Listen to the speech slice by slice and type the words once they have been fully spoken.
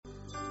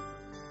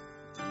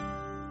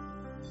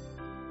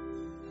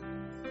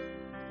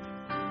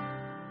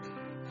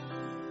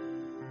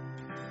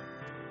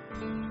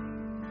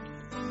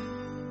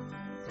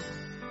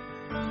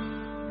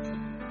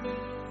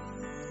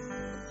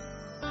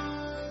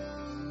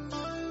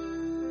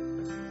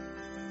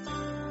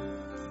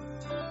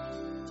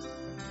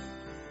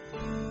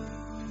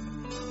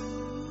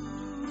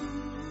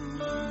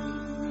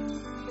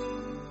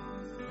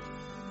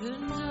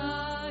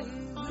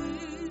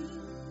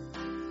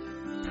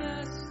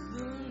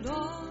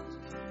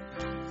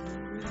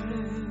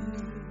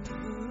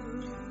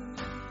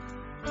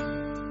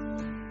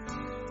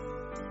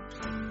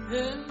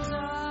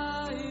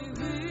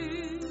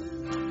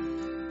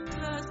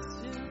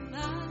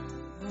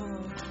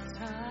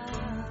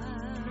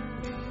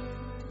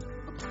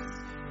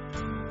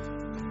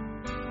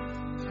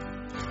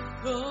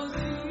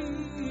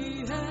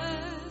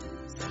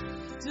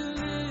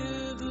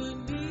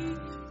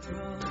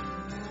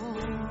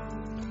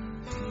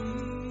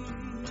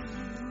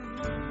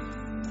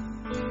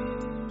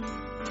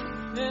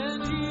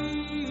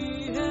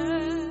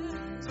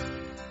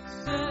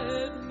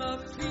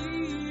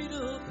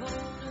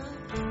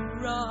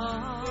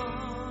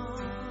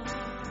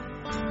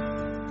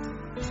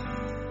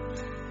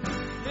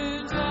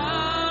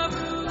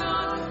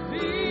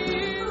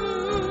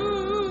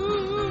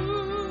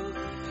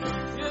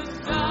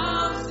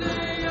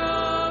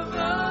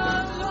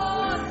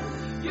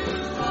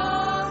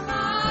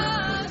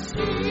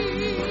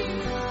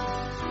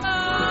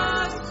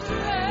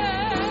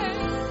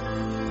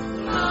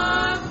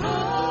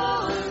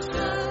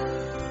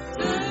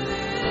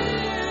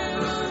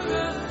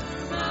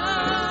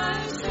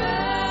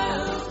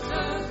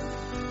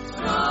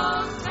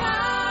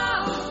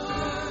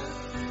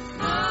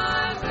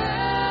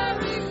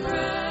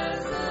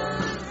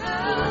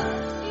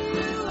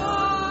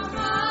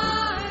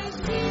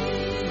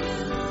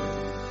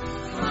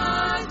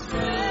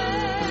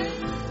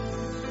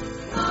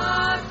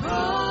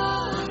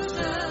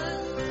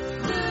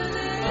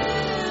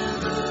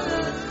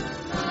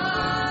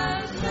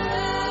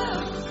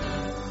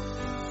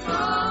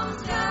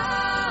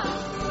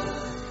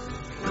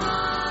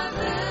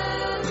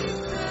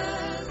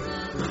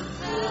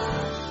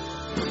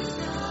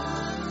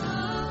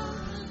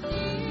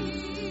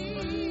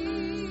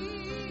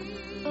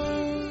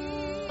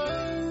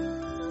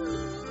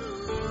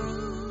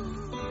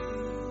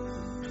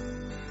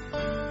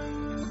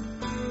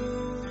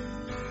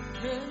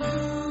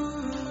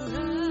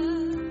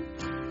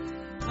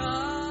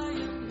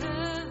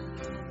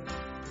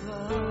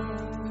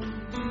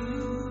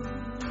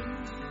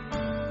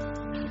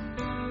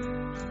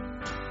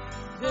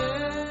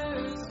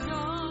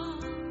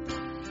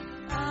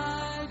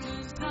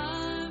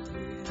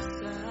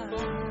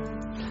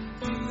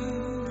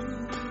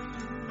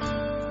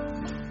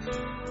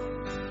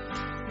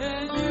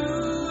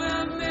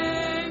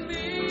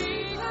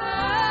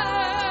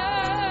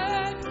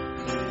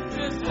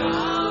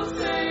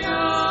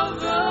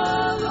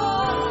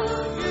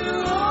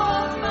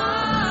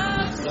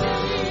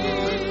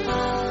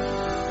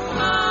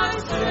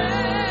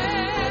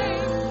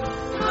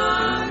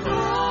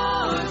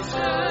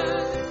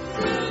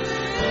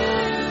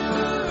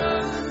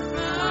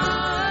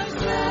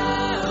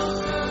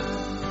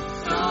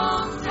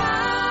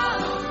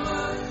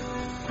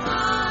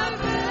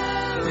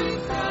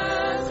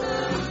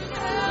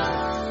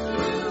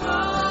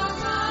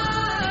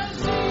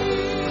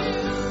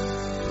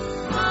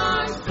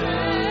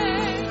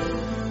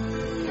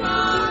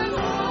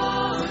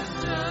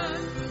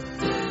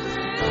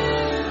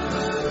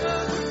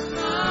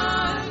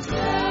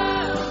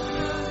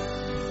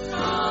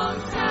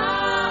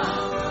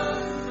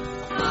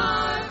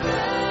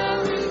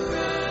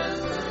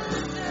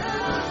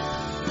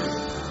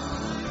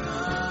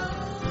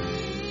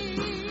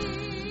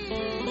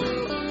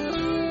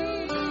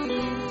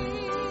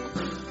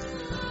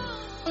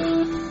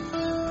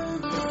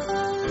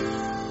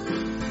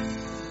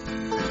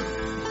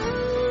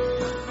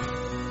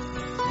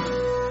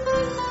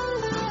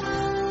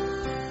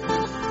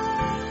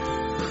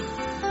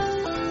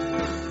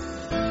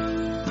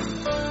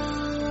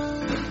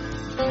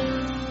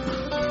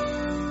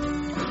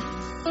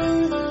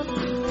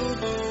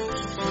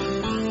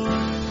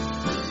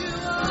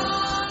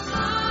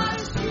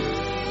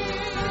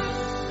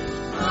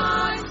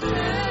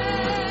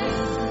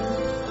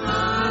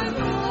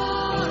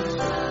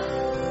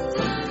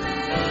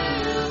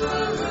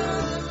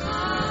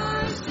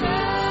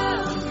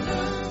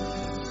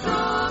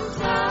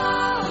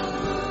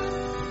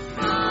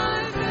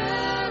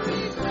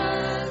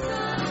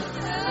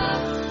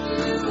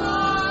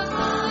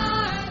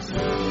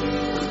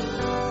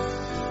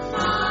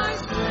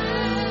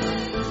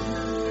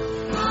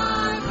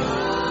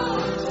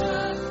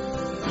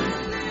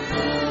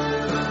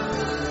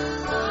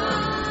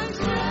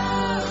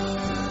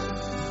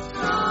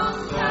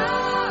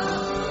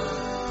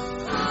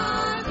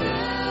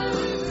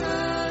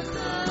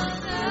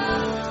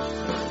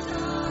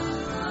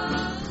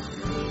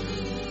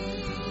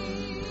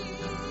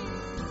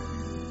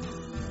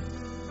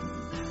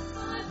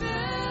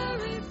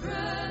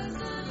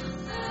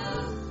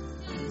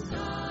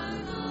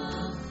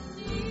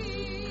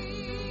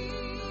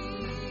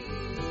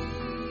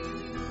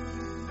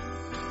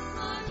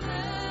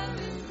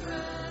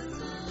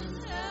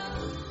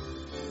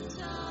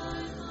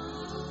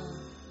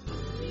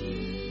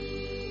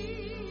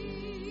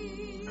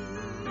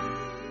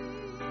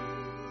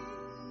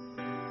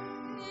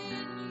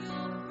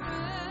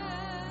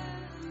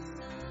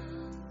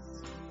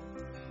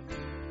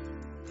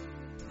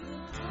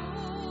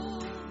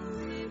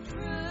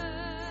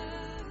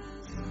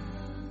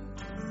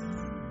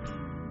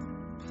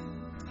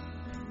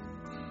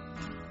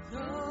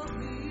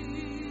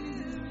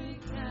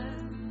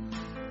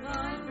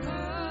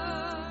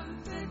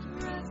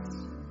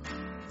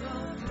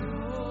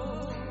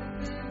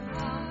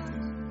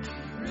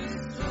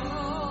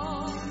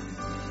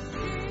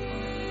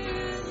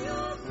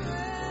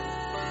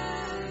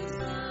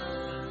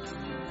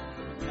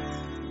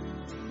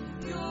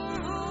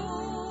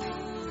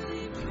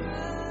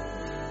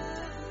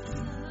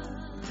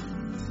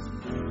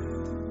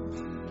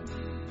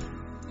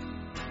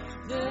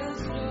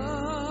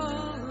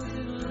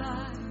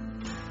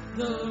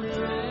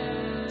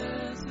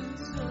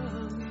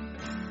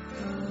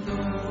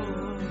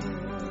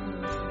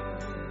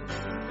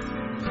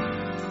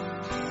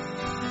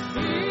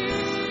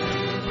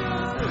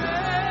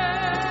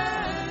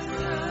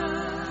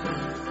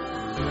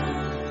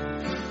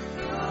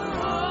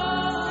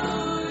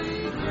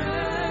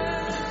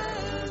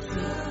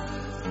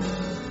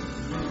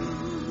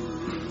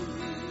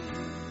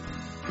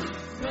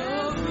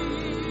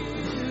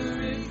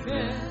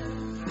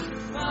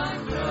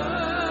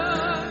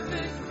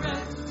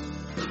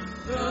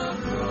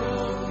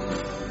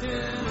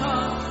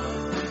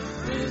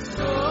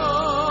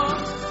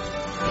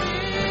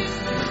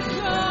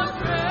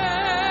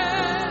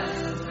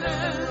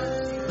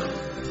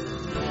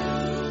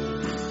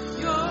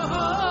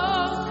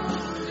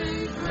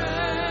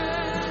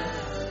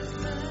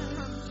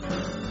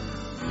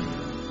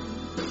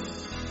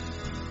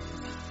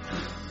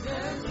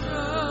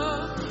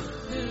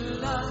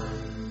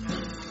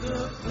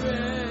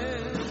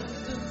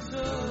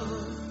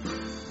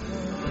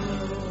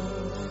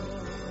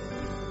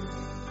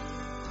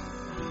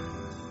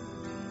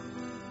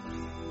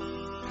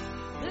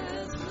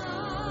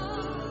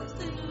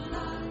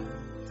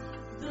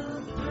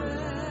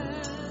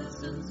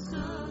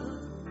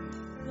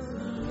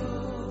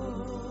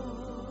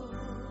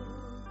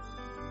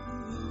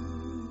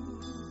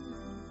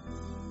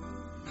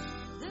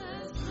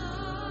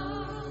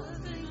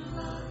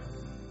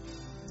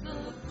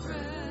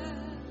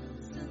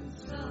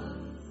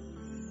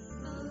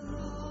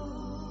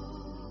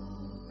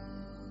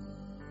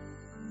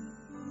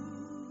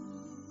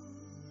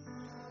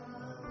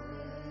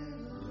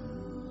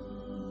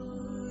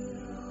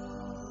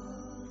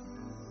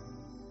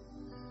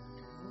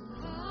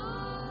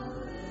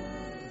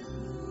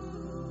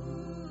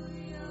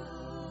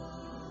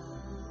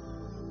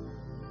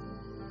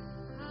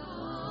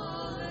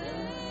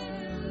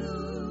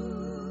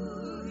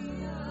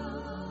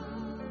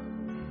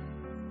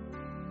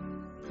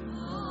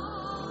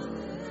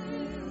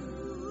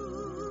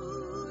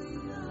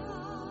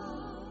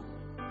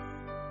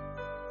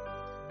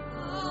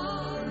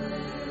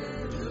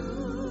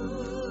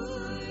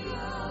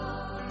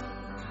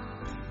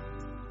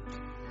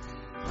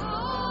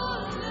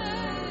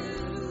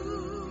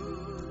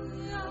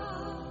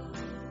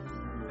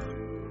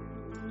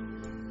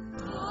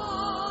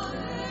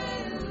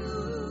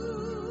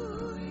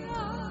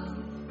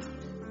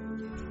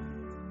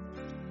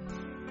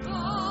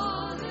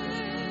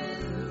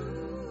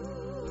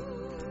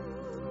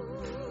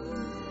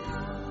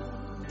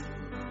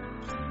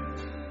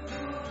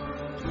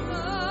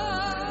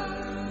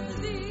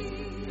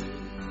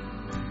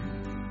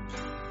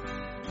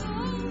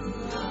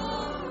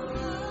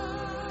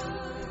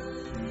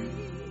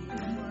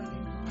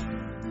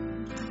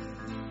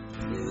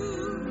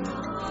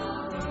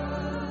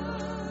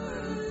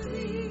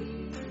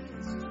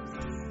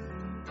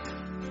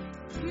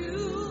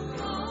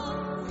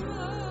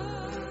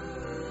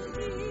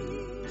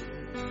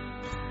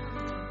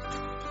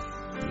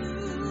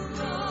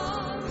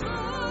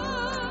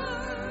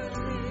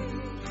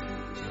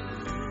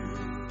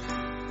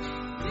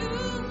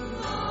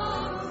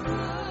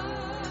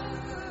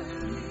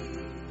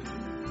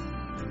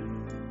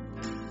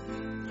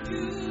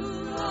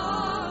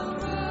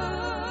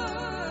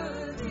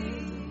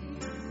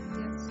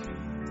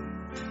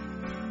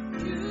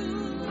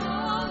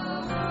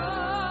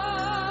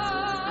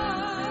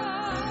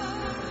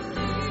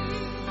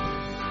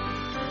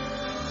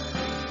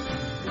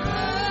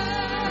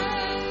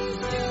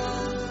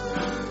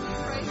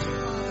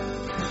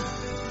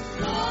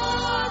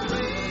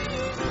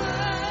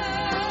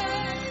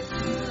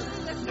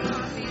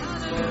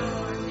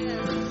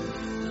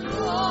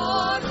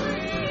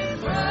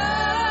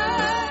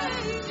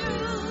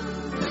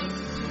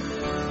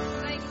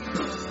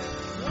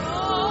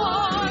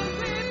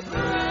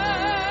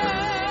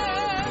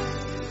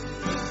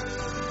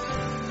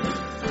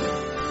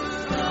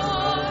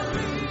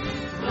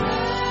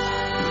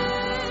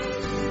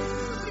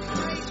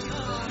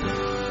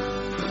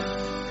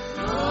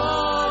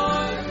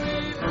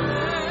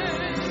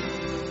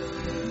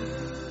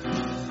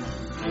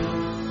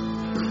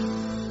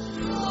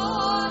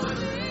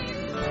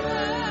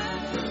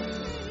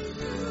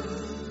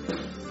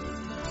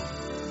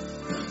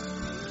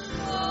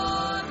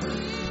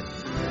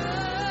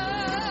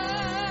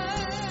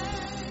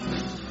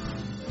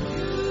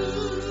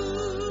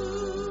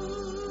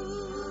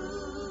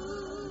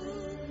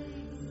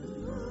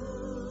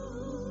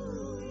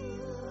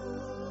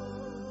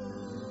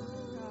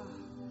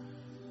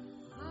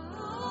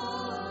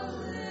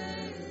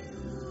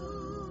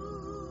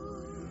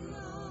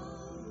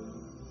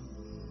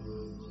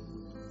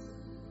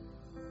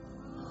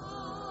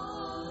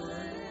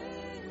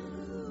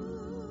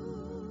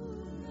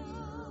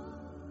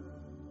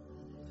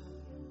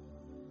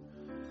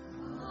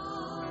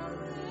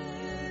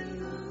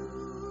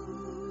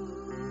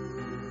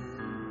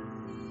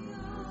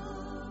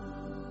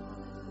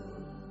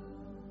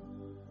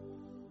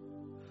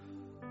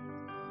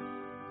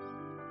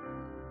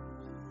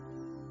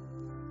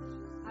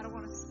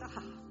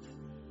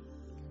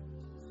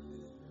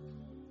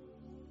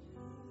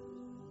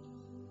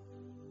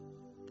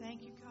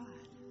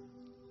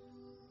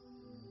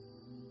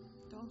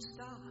Don't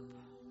stop.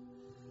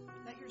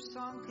 Let your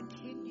song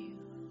continue.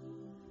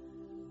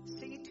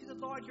 Sing it to the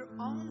Lord, your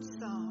own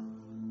song.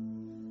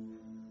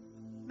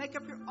 Make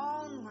up your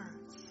own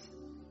words.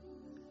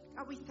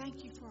 God, we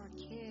thank you for our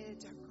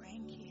kids, our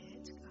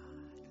grandkids,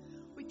 God.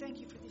 We thank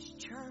you for this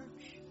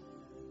church.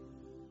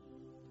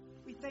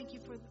 We thank you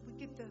for, we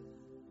get the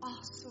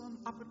awesome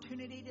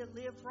opportunity to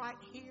live right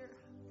here.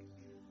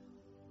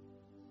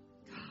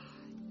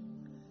 God,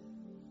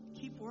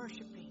 keep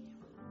worshiping.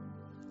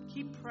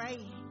 Keep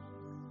praying.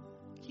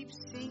 Keep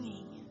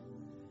singing.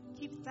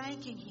 Keep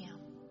thanking Him.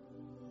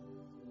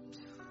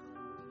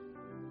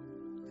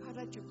 God,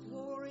 let your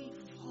glory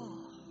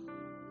fall.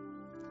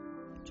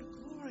 Let your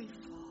glory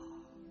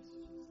fall.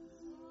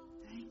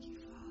 Thank you,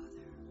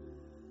 Father.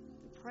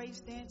 The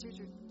praise dancers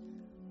are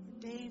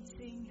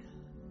dancing.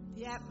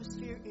 The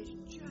atmosphere is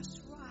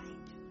just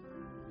right.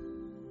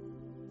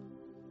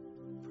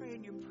 Pray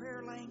in your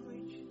prayer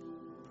language.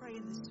 Pray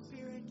in the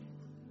Spirit.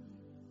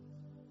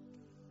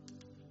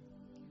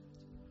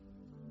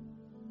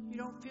 You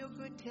don't feel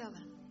good, tell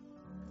Him.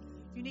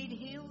 You need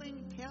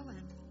healing, tell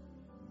Him.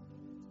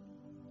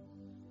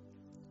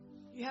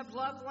 You have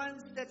loved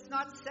ones that's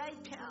not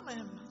saved, tell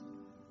Him.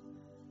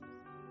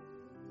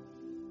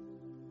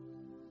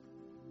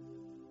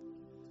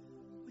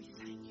 We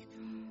thank you,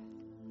 God.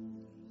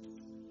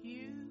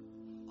 You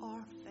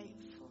are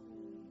faithful.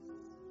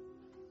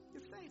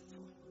 You're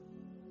faithful.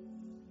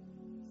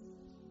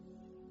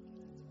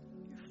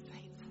 You're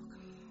faithful,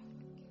 God.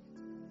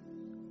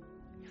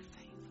 You're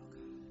faithful,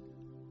 God.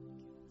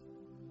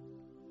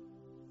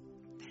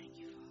 Thank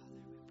you, Father.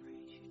 We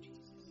praise you,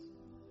 Jesus.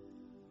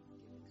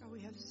 God,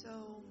 we have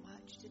so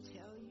much to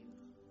tell you.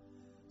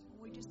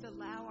 We just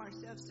allow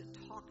ourselves to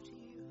talk to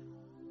you.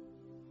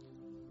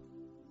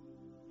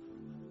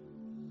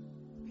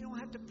 We don't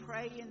have to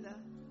pray in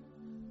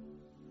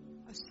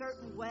a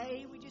certain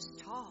way. We just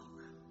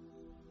talk.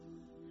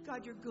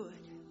 God, you're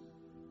good.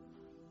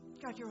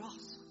 God, you're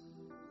awesome.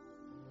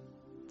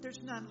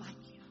 There's none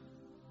like you.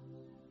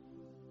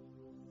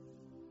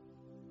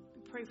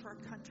 We pray for our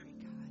country,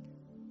 God.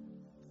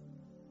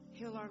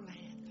 Heal our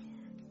land,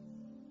 Lord.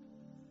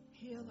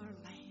 Heal our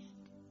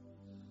land.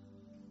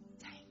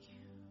 Thank you.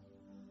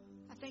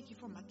 I thank you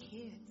for my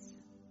kids.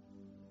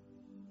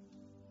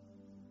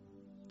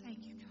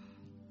 Thank you, God.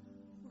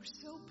 We're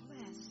so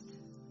blessed.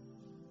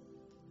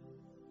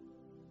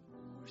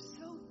 We're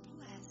so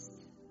blessed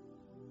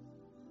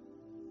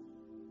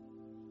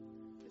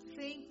to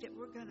think that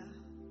we're going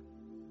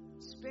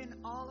to spend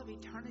all of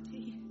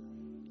eternity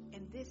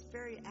in this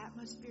very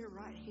atmosphere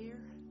right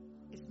here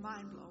is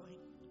mind-blowing.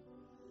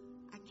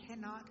 I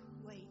cannot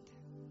wait.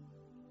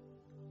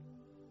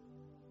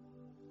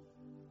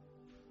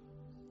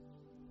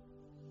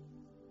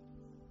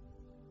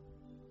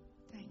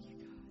 Thank you,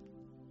 God.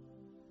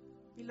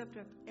 We lift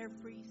up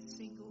every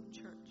single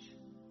church.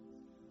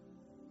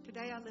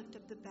 Today I lift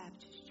up the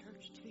Baptist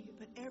church to you,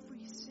 but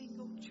every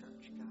single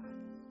church, God.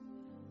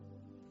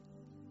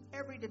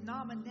 Every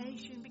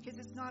denomination, because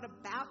it's not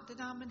about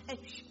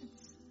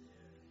denominations.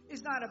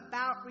 It's not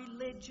about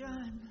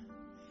religion.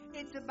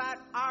 It's about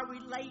our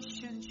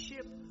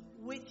relationship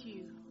with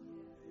you.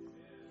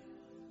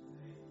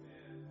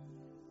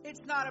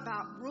 It's not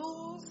about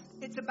rules.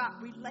 It's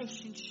about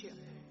relationship.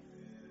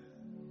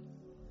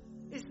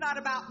 It's not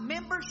about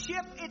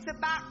membership. It's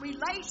about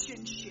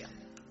relationship.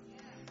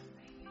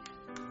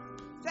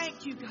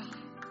 Thank you, God.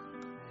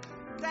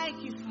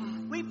 Thank you,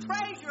 Father. We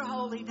praise your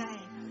holy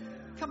name.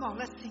 Come on,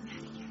 let's sing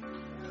that again.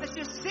 Let's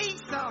just sing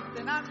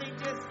something. I mean,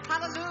 just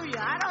hallelujah.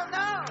 I don't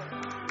know.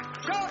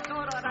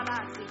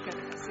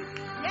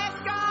 Yes,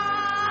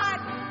 God.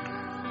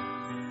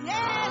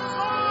 Yes,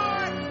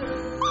 Lord.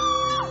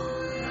 Woo!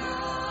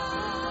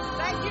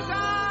 Thank you,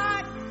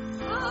 God.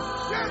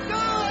 You're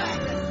good.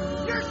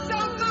 You're so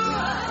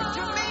good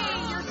to me.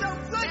 You're so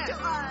good to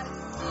us.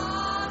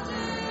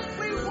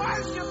 We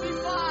worship you,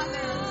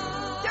 Father.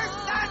 There's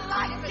none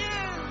like you.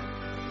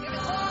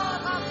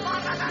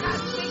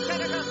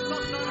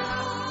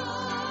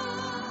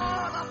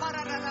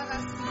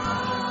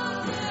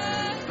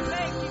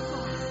 Thank you,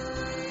 Father.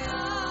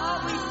 Oh,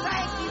 we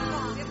thank you,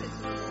 Father.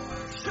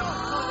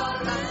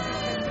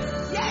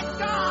 Yes,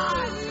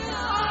 God.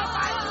 Oh,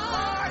 my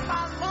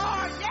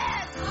Lord,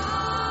 yes.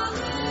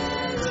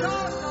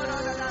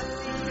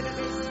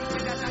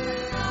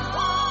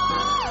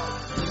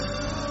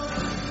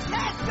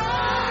 Yes,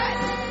 God.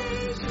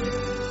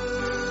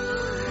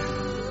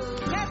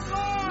 Yes,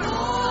 Lord.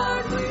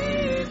 Lord, we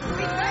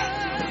thank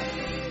you.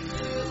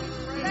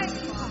 Thank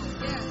you, Father.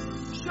 Yes.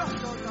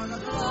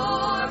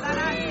 Lord,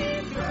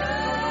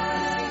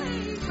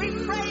 we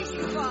praise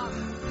you,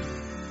 Father.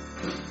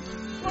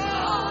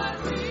 Lord,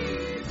 we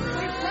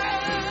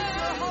praise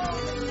your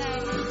holy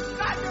name.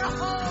 God, you're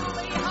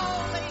holy,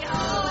 holy,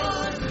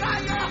 holy. God,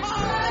 you're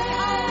holy,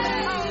 holy,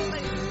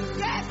 holy.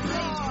 Yes,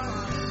 Lord.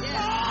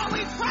 Oh,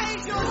 we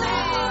praise your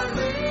name.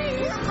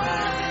 We're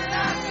more than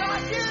enough.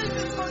 God, use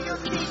us for your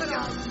kingdom.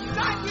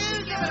 God,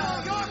 use us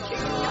for your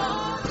kingdom.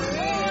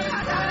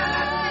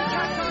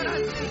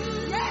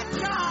 Yes,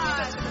 God.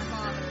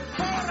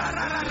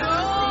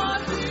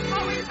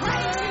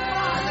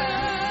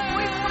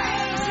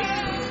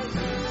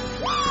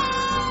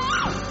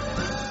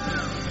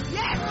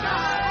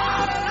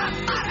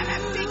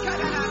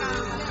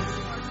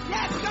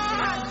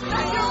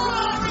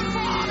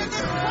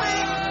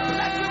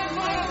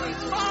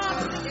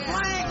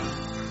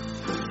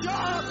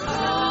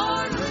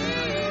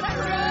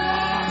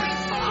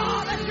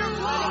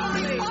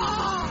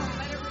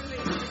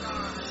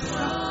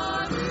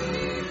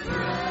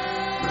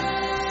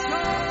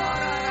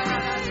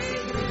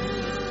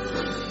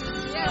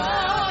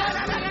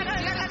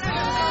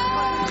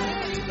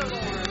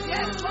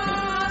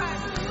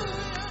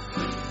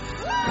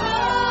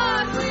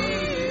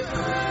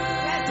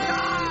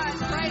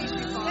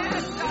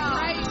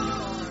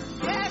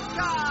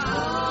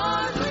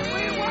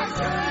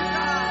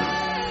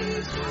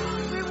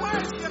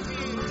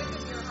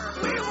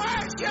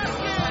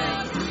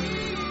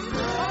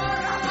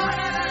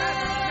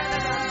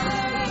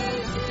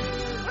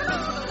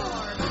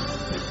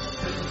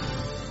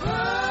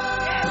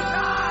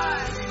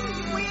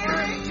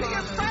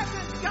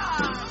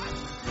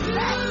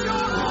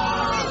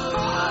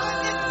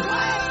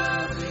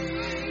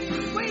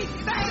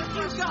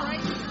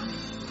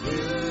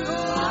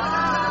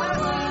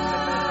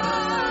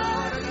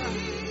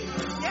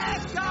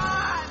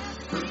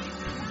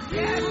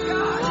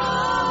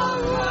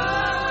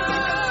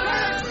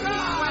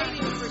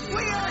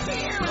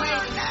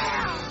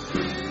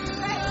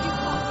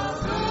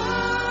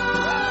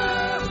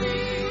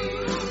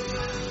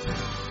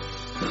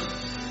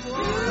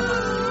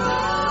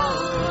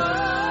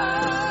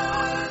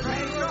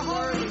 Praise your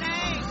holy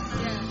name.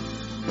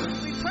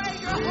 We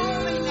praise your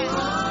holy name.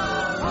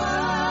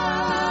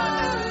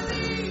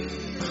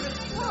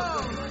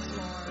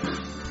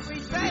 We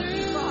thank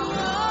you,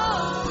 Father.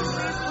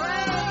 We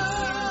praise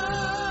you.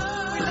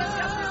 We lift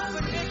up this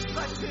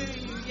mitzvah to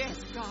you. Yes,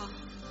 God.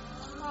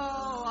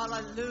 Oh,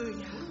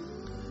 hallelujah.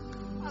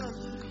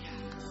 Hallelujah.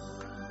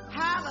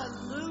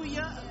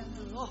 Hallelujah,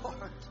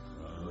 Lord.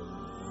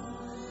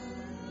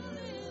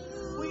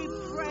 We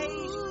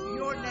praise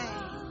your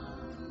name.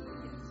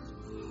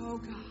 Oh,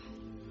 God.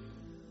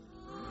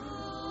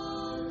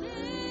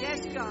 Yes,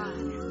 God.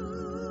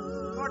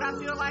 Lord, I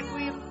feel like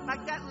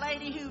like that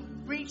lady who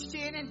reached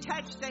in and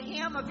touched the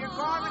hem of your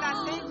garment.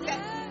 I think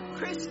that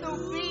Crystal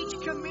Beach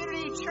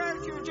Community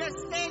Church, you're just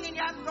standing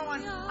up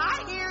going,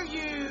 I hear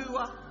you.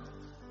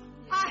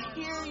 I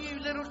hear you,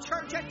 little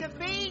church at the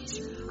beach.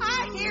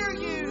 I hear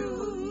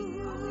you.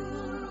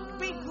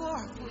 Be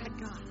glorified,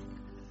 God.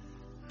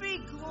 Be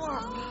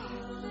glorified.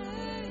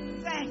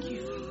 Thank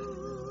you,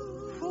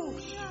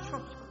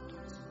 Father.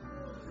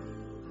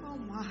 Oh,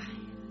 my.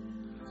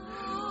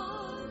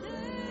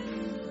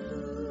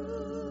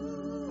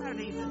 I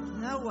don't even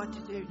know what to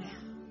do now.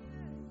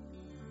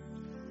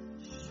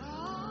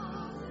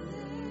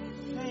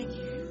 Thank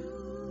you.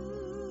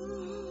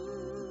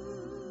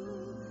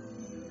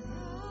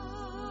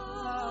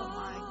 Oh,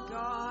 my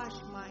gosh,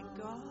 my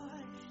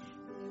gosh.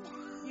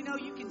 You know,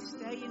 you can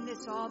stay in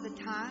this all the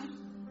time.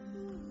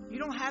 You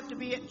don't have to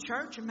be at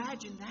church.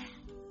 Imagine that.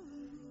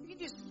 You can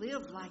just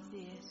live like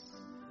this.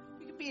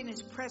 You can be in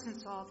His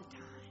presence all the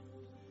time.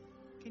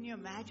 Can you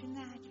imagine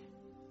that?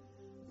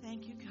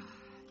 Thank you, God.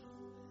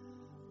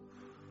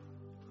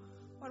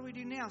 What do we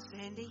do now,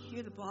 Sandy?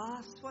 You're the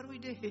boss. What do we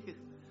do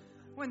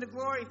when the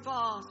glory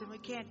falls and we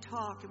can't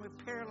talk and we're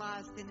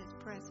paralyzed in His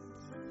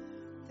presence?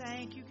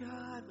 Thank you,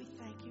 God. We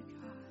thank you,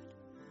 God.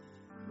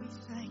 We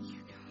thank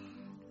you, God.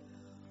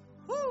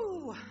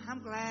 Whoo!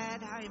 I'm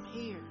glad I am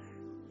here.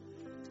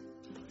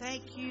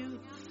 Thank you,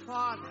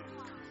 Father.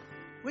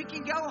 We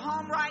can go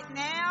home right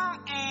now,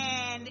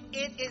 and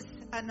it is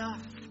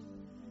enough.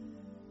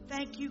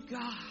 Thank you,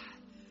 God.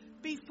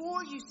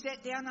 Before you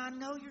sit down, I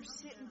know you're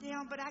sitting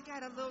down, but I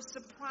got a little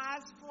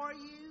surprise for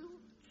you.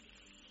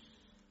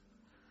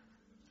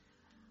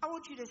 I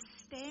want you to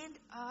stand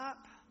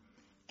up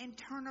and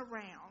turn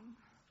around.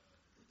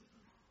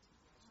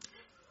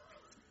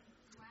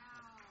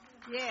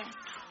 Wow. Yes.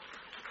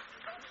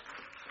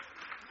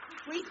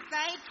 We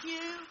thank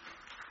you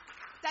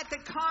that the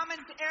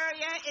commons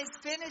area is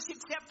finished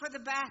except for the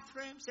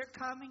bathrooms. They're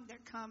coming.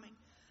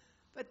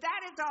 But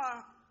that is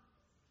our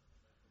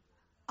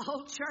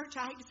old church.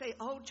 I hate to say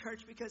old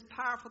church because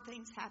powerful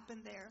things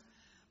happen there.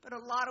 But a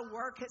lot of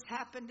work has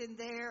happened in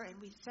there.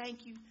 And we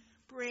thank you,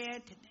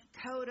 Brent and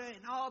Dakota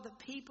and all the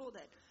people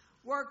that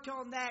worked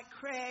on that,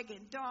 Craig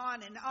and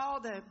Dawn and all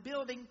the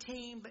building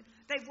team. But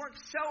they've worked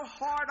so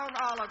hard on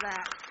all of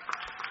that.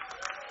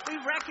 We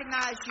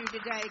recognize you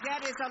today.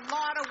 That is a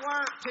lot of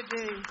work to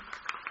do.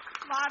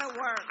 A lot of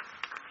work.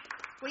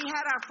 We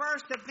had our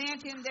first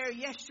event in there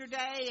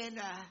yesterday, and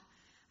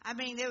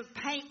the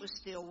paint was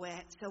still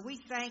wet, so we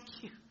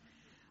thank you.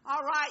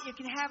 All right, you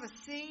can have a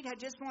seat. I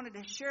just wanted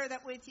to share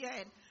that with you,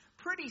 and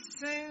pretty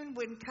soon,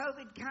 when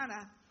COVID kind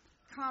of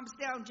calms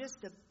down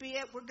just a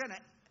bit, we're gonna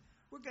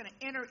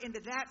enter into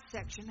that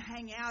section,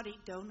 hang out,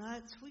 eat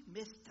donuts. We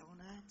miss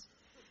donuts,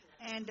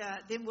 and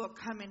then we'll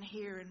come in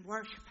here and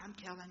worship. I'm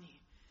telling you.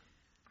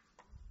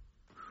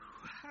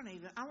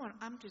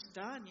 I'm just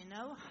done, you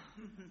know.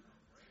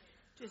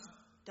 Just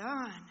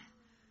done.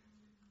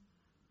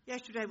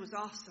 Yesterday was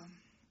awesome.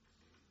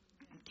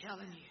 I'm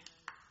telling you.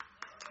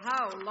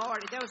 Oh,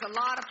 Lord, there was a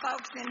lot of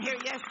folks in here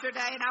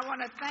yesterday, and I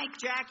want to thank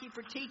Jackie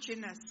for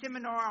teaching a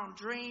seminar on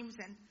dreams.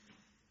 And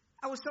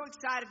I was so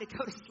excited to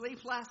go to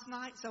sleep last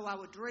night so I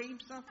would dream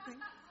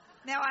something.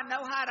 Now I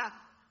know how to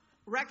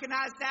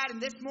recognize that. And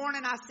this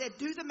morning I said,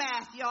 do the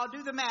math, y'all,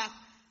 do the math.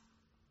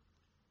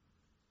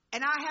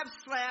 And I have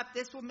slept,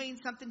 this will mean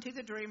something to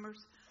the dreamers,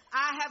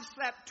 I have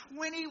slept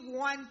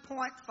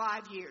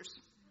 21.5 years.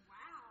 Wow.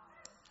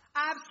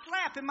 I have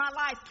slept in my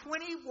life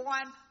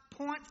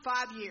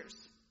 21.5 years.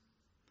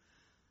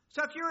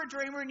 So if you're a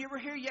dreamer and you were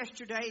here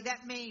yesterday,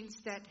 that means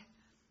that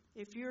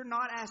if you're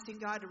not asking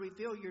God to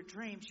reveal your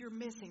dreams, you're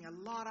missing a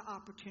lot of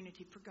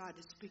opportunity for God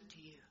to speak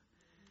to you.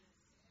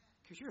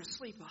 Because you're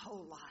asleep a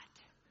whole lot.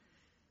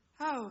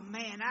 Oh,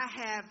 man, I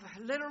have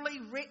literally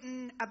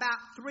written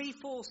about 3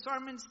 full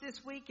sermons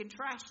this week and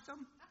trashed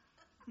them.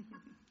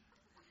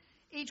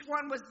 Each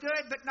one was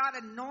good but not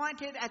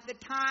anointed at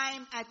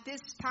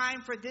this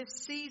time for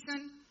this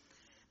season.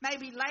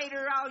 Maybe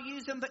later I'll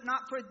use them, but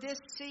not for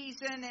this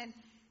season.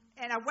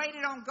 And I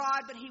waited on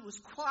God, but He was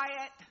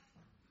quiet.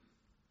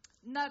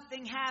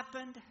 Nothing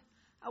happened.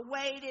 I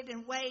waited,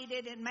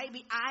 and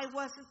maybe I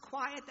wasn't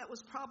quiet. That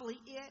was probably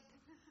it.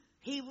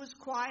 He was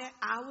quiet.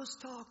 I was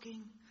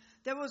talking.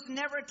 There was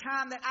never a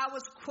time that I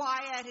was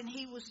quiet and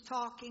He was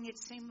talking, it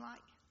seemed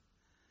like.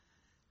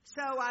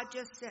 So I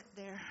just sat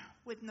there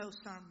with no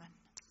sermon.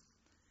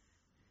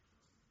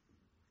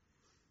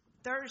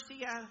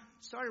 Thursday, I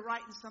started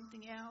writing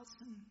something else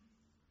and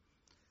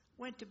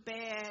went to bed,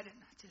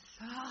 and I just,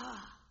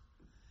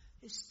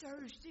 it's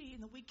Thursday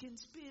and the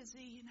weekend's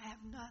busy and I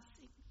have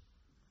nothing.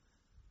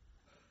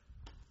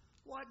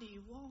 What do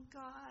you want,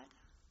 God?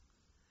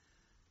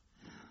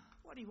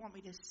 What do you want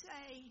me to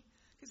say?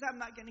 Because I'm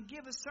not going to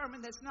give a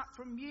sermon that's not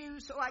from you,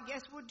 so I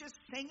guess we'll just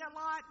sing a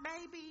lot,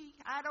 maybe.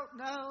 I don't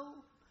know.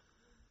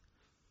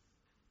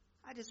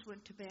 I just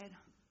went to bed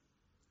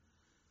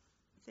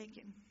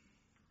thinking,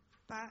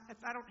 if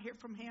I don't hear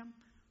from him,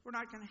 we're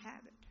not going to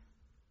have it.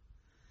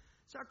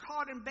 So I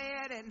crawled in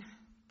bed, and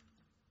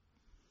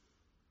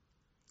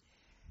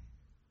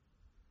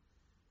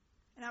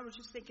I was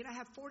just thinking, I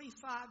have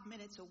 45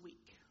 minutes a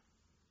week.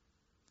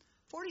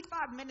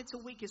 45 minutes a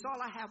week is all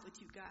I have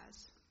with you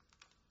guys.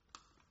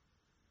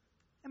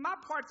 And my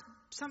part's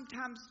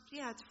sometimes,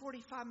 it's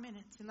 45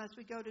 minutes, unless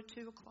we go to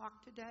 2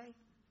 o'clock today.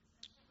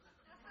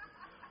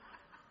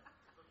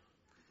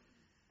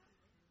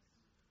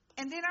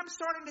 And then I'm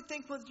starting to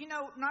think,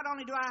 not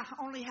only do I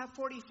only have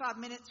 45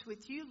 minutes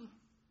with you,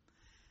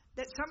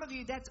 that some of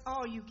you, that's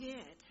all you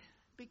get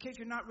because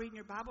you're not reading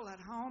your Bible at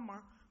home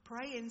or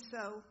praying.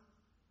 So,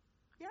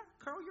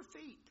 curl your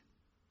feet.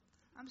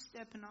 I'm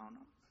stepping on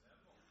them.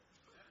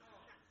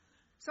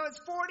 So it's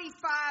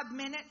 45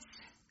 minutes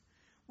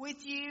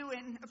with you,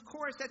 and of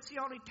course that's the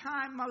only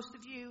time most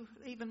of you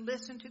even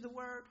listen to the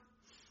Word.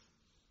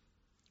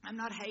 I'm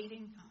not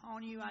hating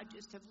on you. I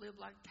just have lived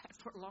like that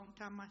for a long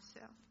time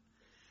myself.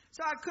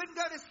 So I couldn't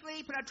go to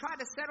sleep, and I tried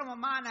to settle my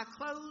mind. I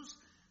closed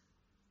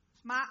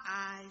my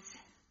eyes,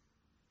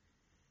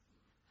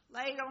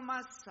 laid on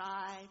my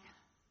side,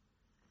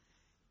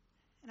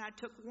 and I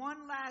took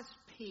one last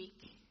peek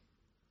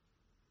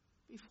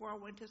before I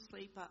went to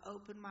sleep. I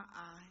opened my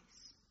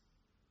eyes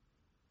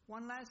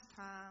one last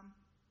time,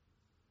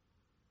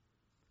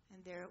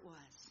 and there it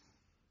was.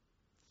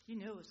 You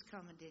knew it was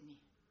coming, didn't you?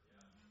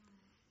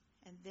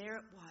 Yeah. And there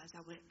it was.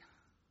 I went,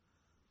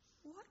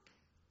 what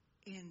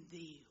in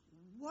the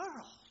world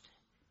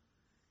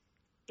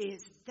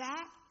is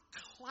that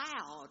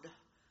cloud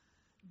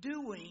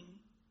doing?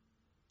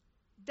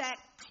 That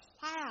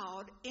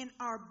cloud in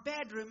our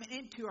bedroom and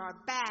into our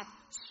bath,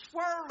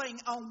 swirling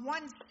on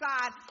one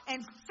side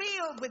and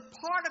filled with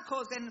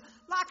particles and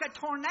like a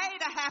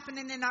tornado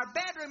happening in our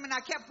bedroom. And I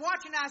kept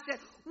watching. I said,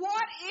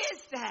 what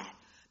is that?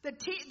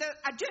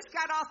 I just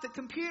got off the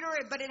computer,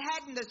 but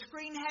the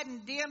screen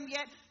hadn't dimmed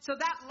yet. So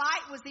that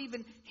light was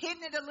even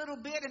hitting it a little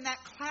bit in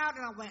that cloud.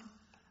 And I went,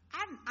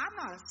 I'm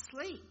not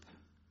asleep.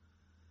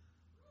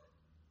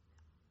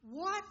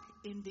 What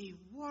in the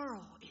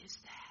world is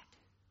that?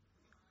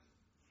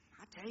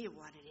 I'll tell you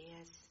what it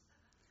is.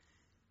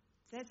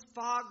 That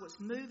fog was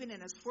moving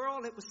in a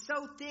swirl. It was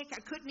so thick I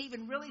couldn't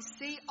even really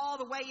see all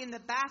the way in the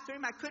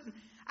bathroom. I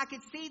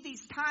could see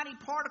these tiny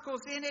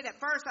particles in it. At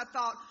first I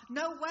thought,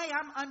 no way,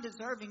 I'm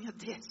undeserving of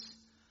this.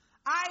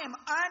 I am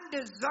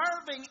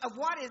undeserving of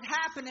what is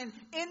happening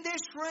in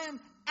this room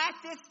at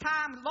this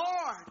time,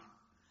 Lord.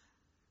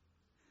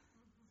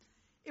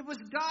 It was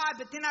God,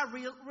 but then I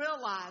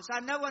realized, I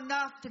know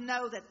enough to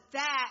know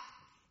that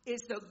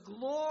is the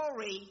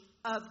glory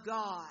of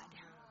God.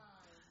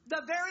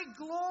 The very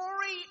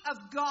glory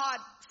of God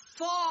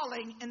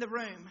falling in the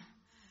room.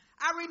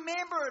 I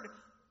remembered,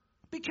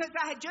 because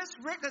I had just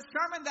written a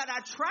sermon that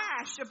I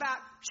trashed about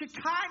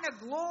Shekinah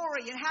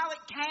glory and how it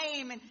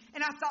came.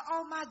 And I thought,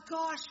 oh my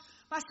gosh,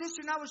 my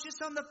sister and I was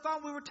just on the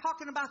phone. We were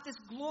talking about this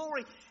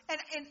glory. And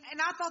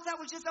I thought that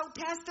was just Old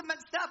Testament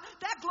stuff.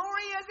 That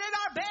glory is in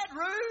our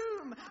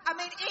bedroom. I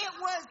mean, it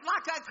was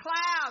like a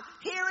cloud.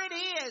 Here it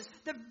is,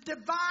 the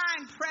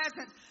divine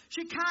presence.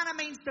 Shekinah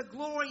means the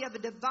glory of the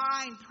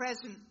divine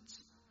presence,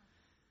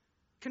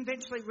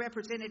 conventionally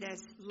represented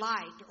as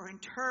light or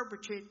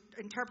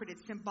interpreted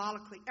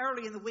symbolically.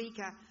 Early in the week,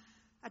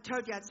 I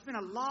told you I'd spent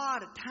a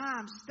lot of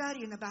time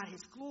studying about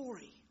His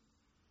glory.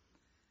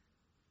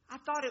 I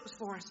thought it was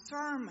for a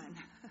sermon.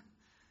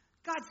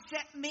 God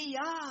set me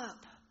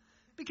up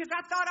because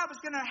I thought I was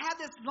going to have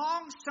this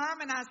long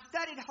sermon. I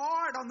studied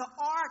hard on the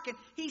ark, and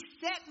He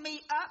set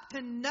me up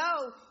to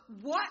know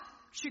what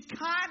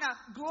Shekinah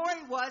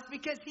glory was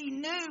because He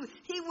knew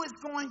He was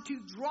going to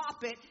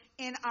drop it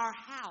in our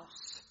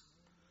house.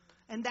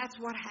 And that's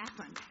what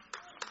happened.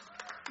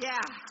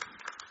 Yeah.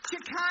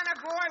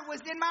 Shekinah glory was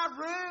in my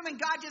room, and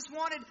God just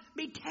wanted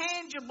me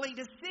tangibly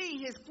to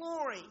see His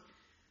glory.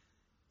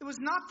 It was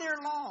not there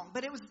long,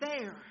 but it was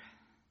there.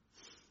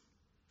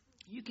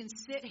 You can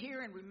sit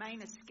here and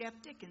remain a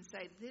skeptic and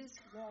say, this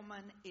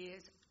woman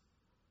is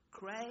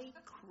cray.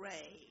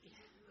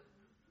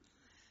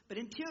 But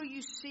until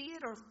you see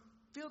it or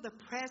feel the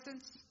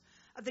presence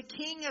of the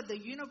King of the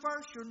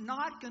universe, you're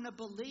not going to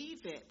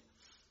believe it.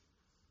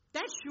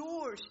 That's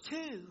yours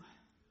too.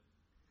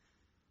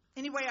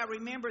 Anyway, I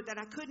remembered that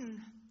I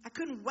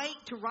couldn't wait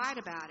to write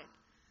about it.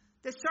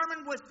 This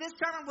sermon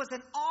was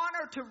an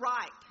honor to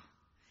write.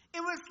 It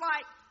was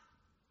like,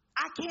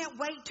 I can't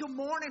wait till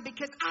morning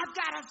because I've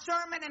got a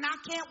sermon and I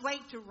can't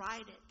wait to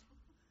write it.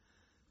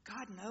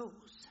 God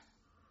knows.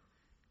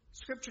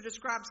 Scripture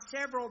describes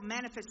several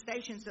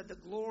manifestations of the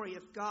glory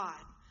of God.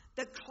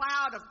 The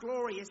cloud of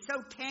glory is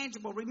so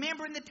tangible.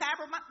 Remember in the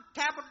tabernacle?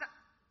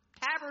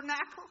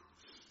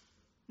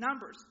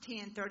 Numbers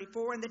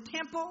 10:34. In the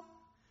temple,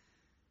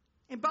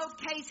 in both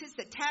cases,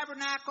 the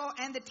tabernacle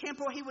and the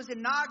temple, he was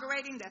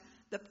inaugurating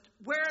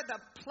where the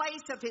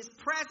place of his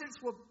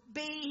presence will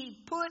be.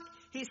 He put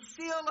his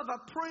seal of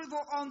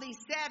approval on these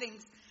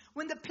settings.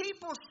 When the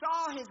people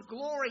saw his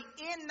glory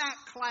in that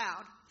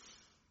cloud,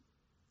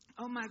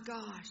 oh my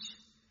gosh,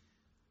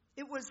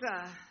 it was,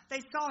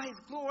 they saw his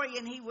glory,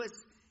 and he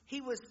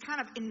was kind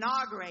of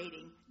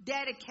inaugurating,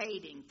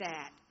 dedicating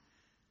that.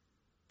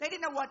 They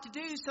didn't know what to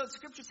do, so the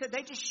scripture said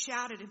they just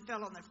shouted and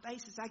fell on their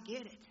faces. I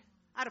get it.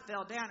 I'd have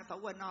fell down if I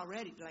wasn't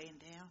already laying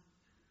down.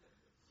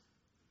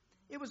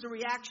 It was a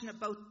reaction of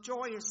both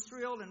joyous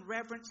thrill and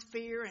reverence,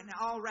 fear, and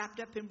all wrapped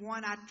up in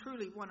one. I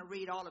truly want to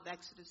read all of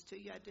Exodus to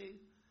you. I do.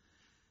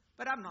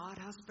 But I'm not.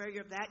 I'll spare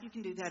you of that. You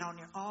can do that on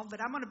your own.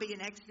 But I'm going to be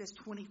in Exodus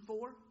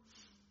 24.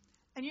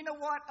 And you know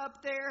what?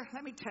 Up there,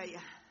 let me tell you.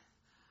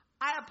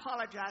 I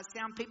apologize,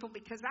 young people,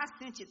 because I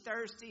sent you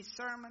Thursday's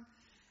sermon.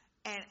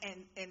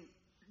 And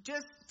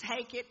just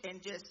take it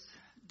and just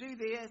do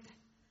this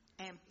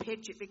and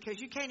pitch it, because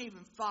you can't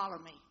even follow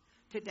me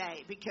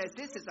today, because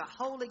this is a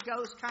Holy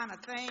Ghost kind of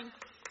thing.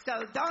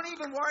 So don't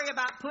even worry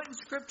about putting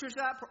scriptures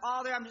up or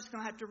all there. I'm just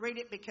going to have to read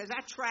it, because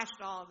I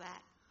trashed all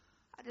that.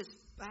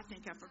 I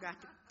think I forgot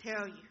to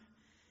tell you.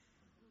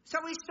 So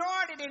we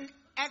started in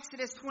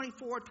Exodus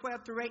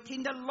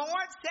 24:12-18. The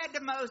Lord said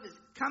to Moses,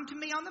 "Come to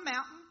me on the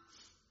mountain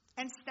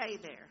and stay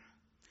there.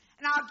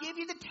 And I'll give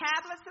you the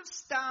tablets of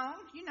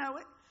stone," you know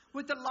it,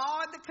 "with the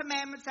law and the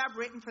commandments I've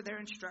written for their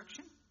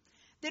instruction."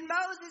 Then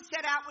Moses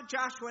set out with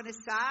Joshua on his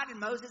side, and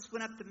Moses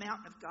went up the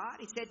mountain of God.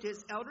 He said to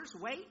his elders,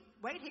 wait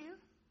here.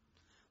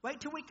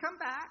 Wait till we come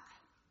back.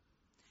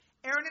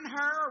 Aaron and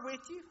Hur are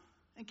with you,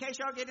 in case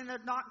y'all get in a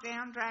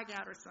knockdown, drag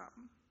out or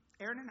something.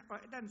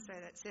 It doesn't say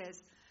that. It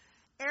says,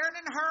 Aaron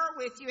and Hur are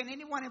with you, and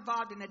anyone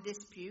involved in a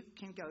dispute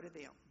can go to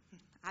them.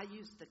 I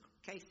use the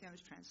Case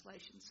James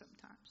translation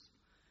sometimes.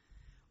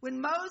 When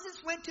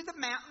Moses went to the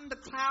mountain, the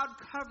cloud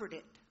covered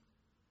it.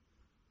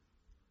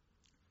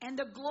 And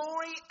the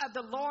glory of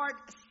the Lord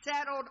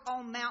settled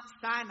on Mount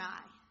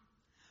Sinai.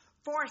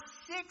 For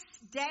 6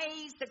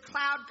 days the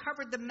cloud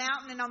covered the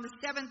mountain, and on the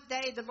 7th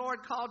day the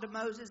Lord called to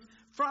Moses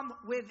from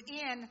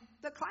within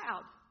the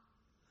cloud.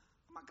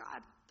 Oh my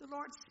God, the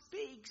Lord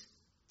speaks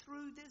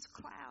through this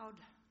cloud.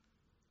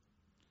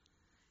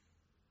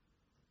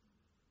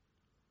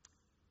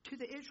 To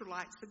the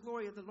Israelites, the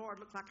glory of the Lord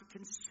looked like a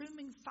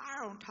consuming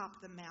fire on top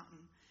of the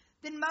mountain.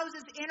 Then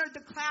Moses entered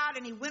the cloud,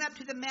 and he went up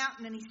to the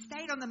mountain, and he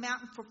stayed on the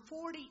mountain for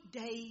 40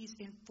 days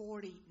and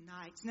 40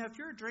 nights. Now, if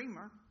you're a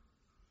dreamer,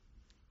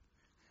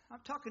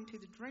 I'm talking to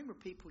the dreamer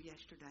people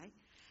yesterday.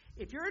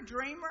 If you're a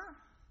dreamer,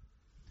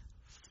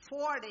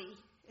 40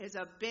 is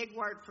a big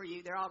word for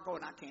you. They're all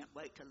going, I can't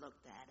wait to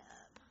look that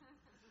up.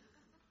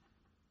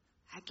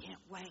 I can't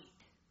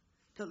wait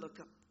to look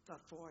up the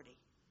 40.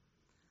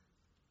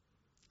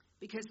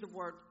 Because the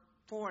word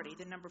 40,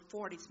 the number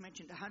 40 is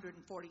mentioned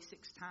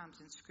 146 times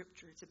in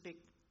Scripture. It's a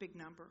big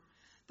number.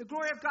 The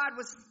glory of God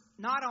was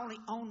not only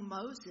on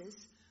Moses,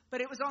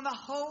 but it was on the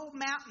whole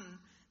mountain.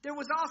 There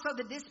was also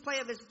the display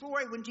of his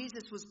glory when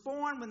Jesus was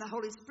born, when the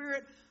Holy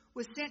Spirit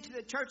was sent to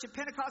the church of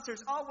Pentecost.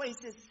 There's always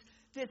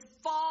this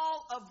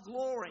fall of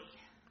glory.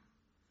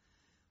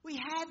 We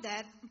had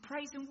that in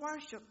praise and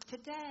worship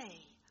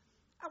today.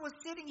 I was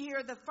sitting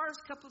here, the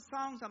first couple of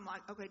songs, I'm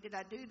like, okay, did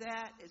I do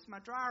that? Is my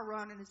dryer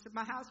running? Is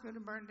my house going to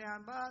burn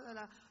down? Blah, blah,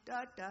 blah,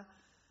 da, da.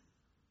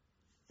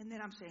 And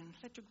then I'm saying,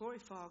 let your glory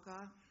fall,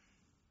 God.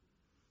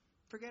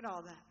 Forget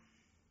all that.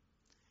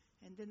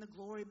 And then the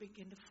glory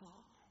began to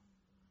fall.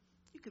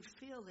 You could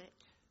feel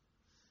it.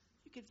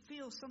 You could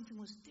feel something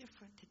was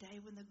different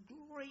today when the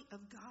glory of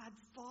God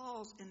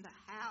falls in the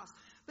house.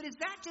 But is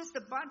that just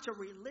a bunch of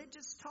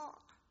religious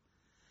talk?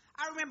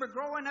 I remember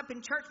growing up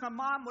in church, my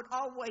mom would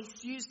always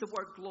use the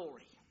word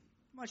glory.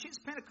 Well, she was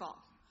Pentecost.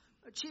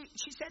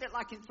 She said it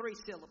like in 3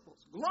 syllables.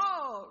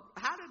 Glory.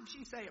 How did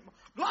she say it?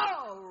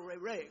 Glory,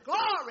 glory,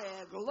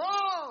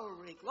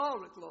 glory,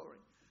 glory, glory.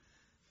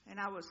 And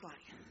I was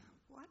like,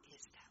 what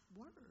is that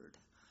word?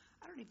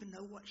 I don't even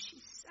know what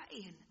she's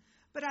saying.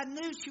 But I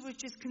knew she was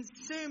just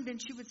consumed,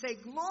 and she would say,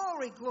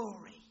 glory,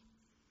 glory.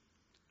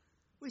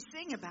 We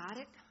sing about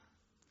it.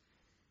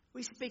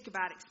 We speak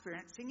about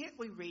experiencing it.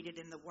 We read it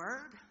in the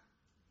Word.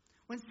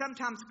 When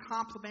sometimes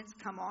compliments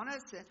come on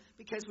us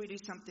because we do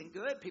something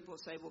good, people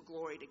say, well,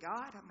 glory to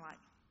God. I'm like,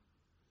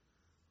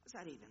 what does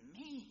that even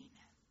mean?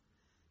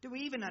 Do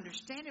we even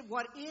understand it?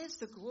 What is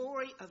the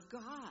glory of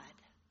God?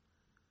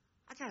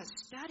 I got to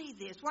study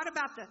this. What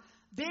about the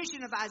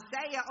vision of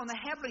Isaiah on the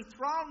heavenly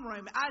throne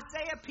room?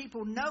 Isaiah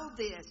people know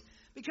this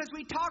because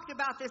we talked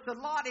about this a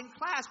lot in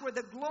class where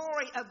the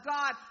glory of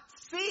God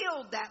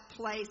filled that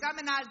place. I'm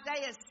in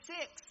Isaiah 6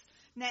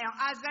 now.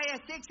 Isaiah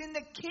 6,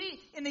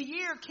 in the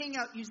year King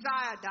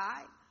Uzziah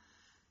died,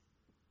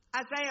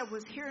 Isaiah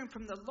was hearing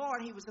from the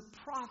Lord. He was a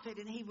prophet,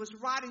 and he was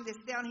writing this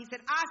down. He said,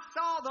 I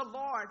saw the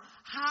Lord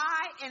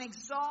high and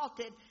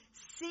exalted,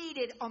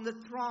 seated on the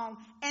throne,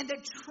 and the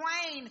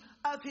train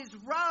of his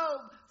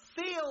robe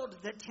filled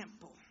the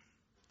temple.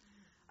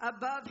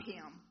 Above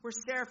him were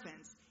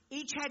seraphims.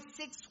 Each had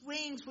 6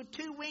 wings. With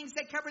 2 wings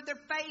they covered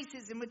their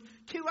faces, and with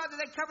 2 others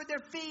they covered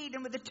their feet,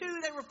 and with the 2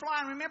 they were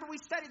flying. Remember, we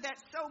studied that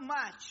so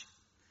much.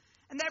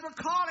 And they were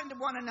calling to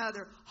one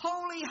another,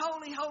 Holy,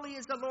 holy, holy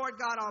is the Lord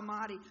God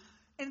Almighty.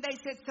 And they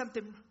said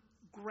something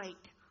great.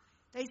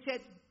 They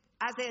said,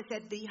 Isaiah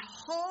said, the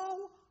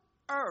whole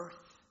earth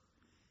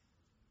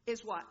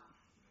is what?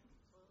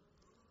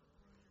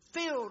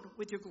 Filled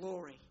with your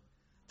glory.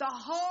 The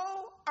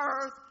whole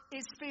earth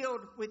is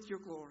filled with your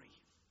glory.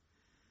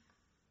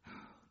 Oh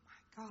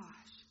my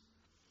gosh.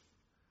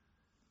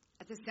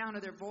 At the sound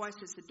of their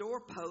voices, the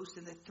doorpost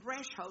and the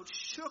threshold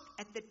shook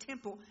at the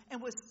temple and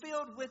was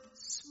filled with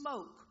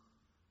smoke,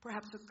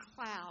 perhaps a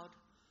cloud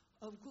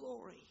of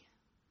glory.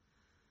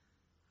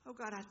 Oh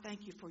God, I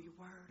thank you for your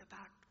word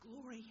about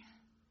glory.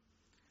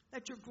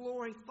 Let your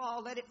glory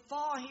fall. Let it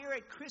fall here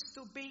at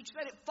Crystal Beach.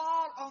 Let it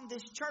fall on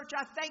this church.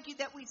 I thank you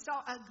that we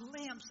saw a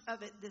glimpse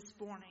of it this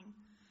morning.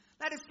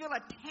 Let us feel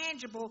a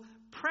tangible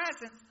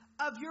presence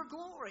of your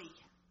glory.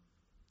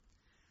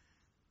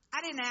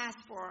 I didn't ask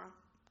for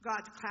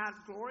God's cloud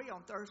of glory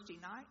on Thursday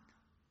night.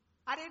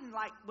 I didn't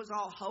was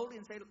all holy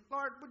and say,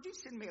 Lord, would you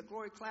send me a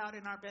glory cloud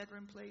in our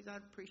bedroom, please? I'd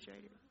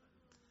appreciate it.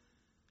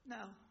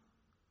 No.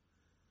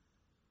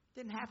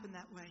 Didn't happen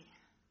that way.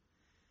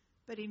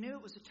 But he knew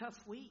it was a tough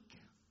week.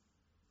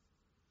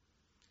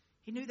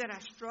 He knew that I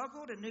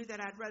struggled and knew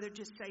that I'd rather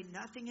just say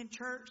nothing in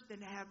church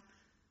than to have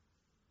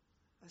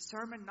a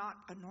sermon not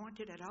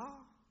anointed at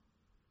all.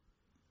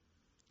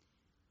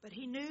 But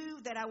he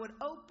knew that I would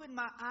open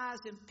my eyes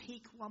and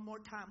peek one more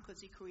time because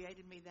he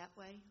created me that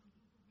way.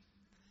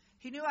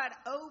 He knew I'd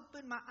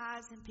open my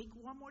eyes and peek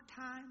one more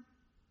time.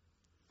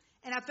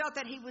 And I felt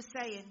that he was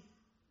saying,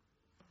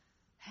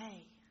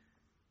 hey,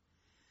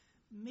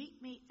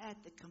 meet me at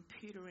the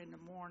computer in the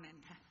morning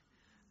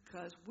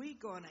because we're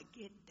going to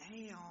get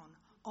down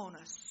on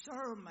a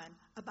sermon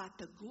about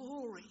the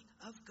glory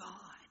of God.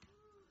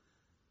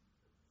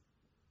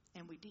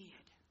 And we did.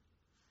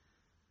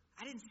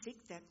 I didn't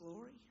seek that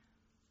glory.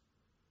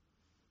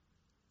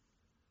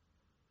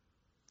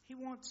 He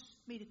wants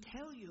me to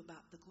tell you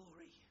about the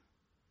glory.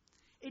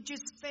 It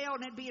just felt,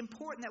 and it'd be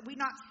important that we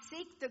not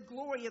seek the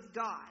glory of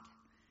God.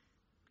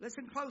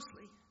 Listen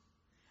closely.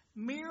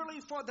 Merely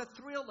for the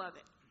thrill of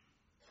it.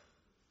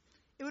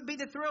 It would be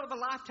the thrill of a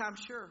lifetime,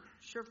 sure,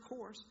 of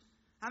course.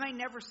 I may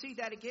never see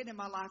that again in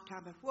my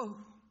lifetime, but whoa.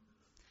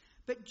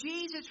 But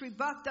Jesus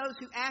rebuffed those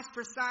who ask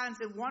for signs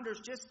and wonders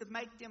just to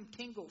make them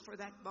tingle for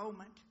that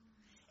moment.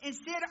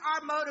 Instead,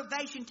 our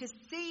motivation to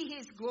see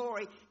his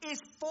glory is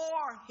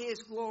for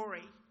his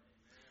glory.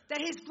 That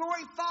his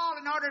glory fall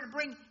in order to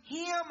bring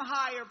him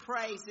higher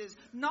praises.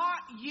 Not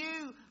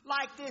you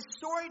like this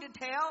story to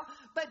tell,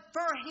 but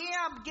for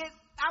him,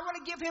 I want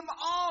to give him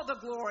all the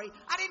glory.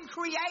 I didn't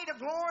create a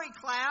glory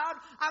cloud.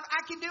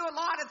 I can do a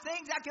lot of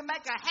things. I can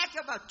make a heck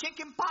of a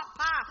chicken pot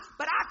pie,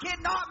 but I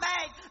cannot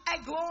make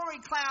a glory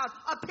cloud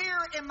appear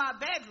in my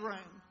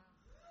bedroom.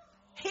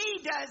 He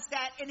does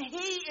that, and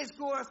he is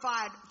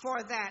glorified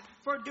for that,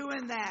 for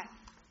doing that.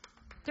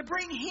 To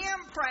bring him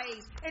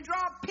praise and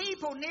draw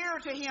people nearer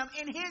to him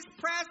in his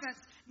presence.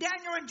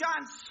 Daniel and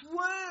John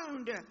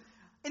swooned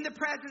in the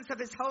presence of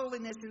his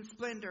holiness and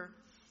splendor.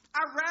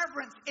 Our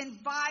reverence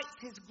invites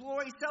his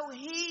glory so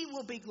he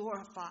will be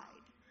glorified.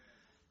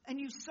 And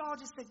you saw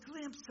just a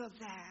glimpse of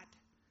that.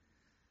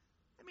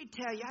 Let me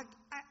tell you,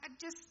 I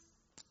just,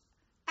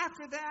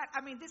 after that,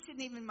 this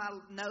isn't even my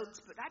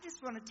notes, but I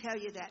just want to tell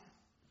you that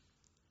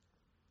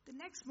the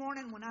next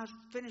morning when I was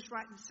finished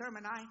writing the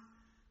sermon,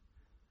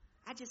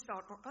 I just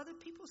thought, are other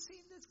people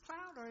seeing this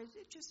cloud or is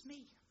it just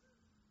me?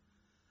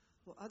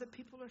 Well, other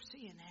people are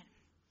seeing it.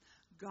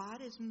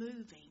 God is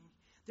moving.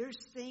 There's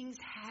things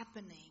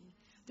happening.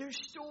 There's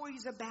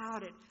stories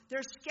about it.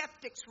 There's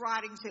skeptics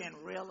writing saying,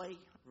 really?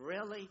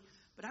 Really?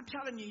 But I'm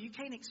telling you, you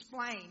can't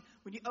explain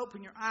when you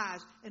open your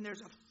eyes and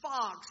there's a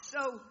fog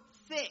so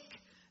thick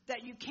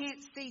that you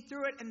can't see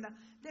through it. And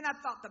then I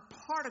thought the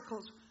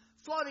particles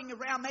floating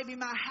around, maybe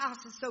my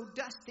house is so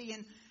dusty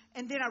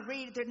and then I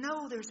read it there.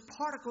 No, there's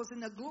particles in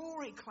the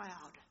glory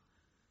cloud.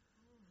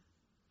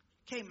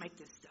 Can't make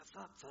this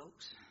stuff up,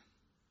 folks.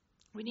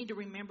 We need to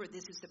remember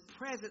this is the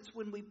presence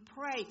when we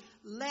pray.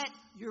 Let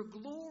your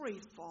glory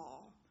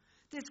fall.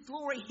 This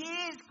glory,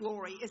 his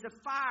glory, is a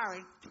fire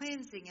and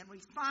cleansing and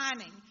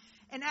refining.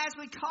 And as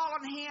we call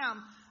on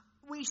him,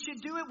 we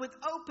should do it with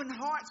open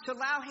hearts to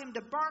allow him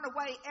to burn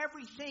away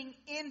everything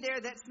in there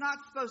that's not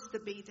supposed to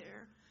be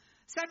there.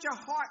 Such a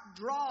heart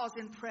draws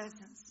in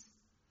presence.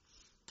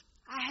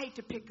 I hate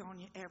to pick on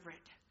you, Everett,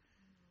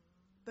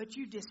 but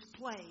you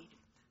displayed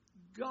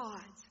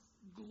God's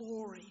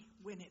glory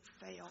when it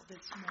fell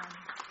this morning.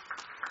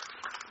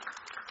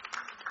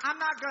 I'm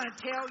not going to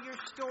tell your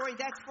story.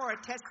 That's for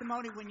a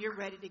testimony when you're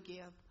ready to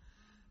give.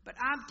 But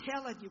I'm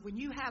telling you, when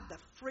you have the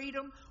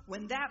freedom,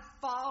 when that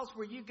falls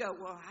where you go,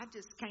 well, I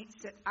just can't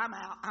sit, I'm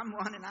out, I'm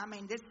running. I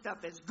mean, this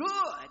stuff is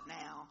good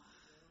now.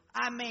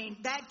 I mean,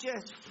 that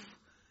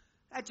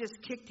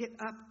just kicked it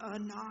up a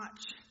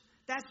notch.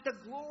 That's the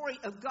glory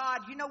of God.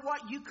 You know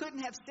what? You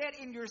couldn't have sat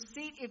in your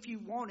seat if you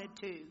wanted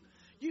to.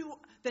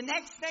 The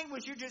next thing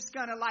was you're just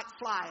going to like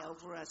fly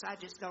over us. I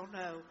just don't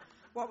know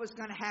what was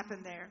going to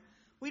happen there.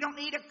 We don't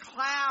need a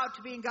cloud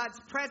to be in God's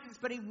presence,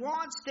 but He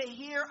wants to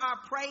hear our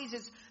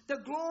praises. The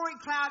glory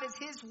cloud is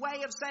His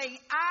way of saying,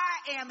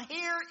 I am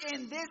here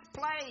in this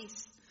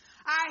place.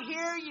 I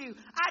hear you.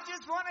 I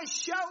just want to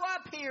show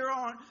up here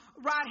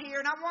right here.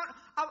 And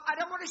I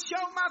don't want to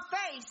show my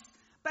face,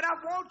 but I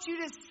want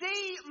you to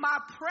see my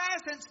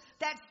presence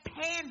that's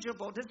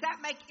tangible. Does that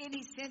make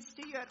any sense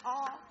to you at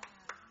all?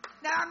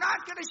 Now, I'm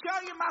not going to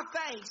show you my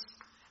face,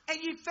 and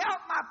you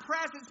felt my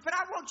presence, but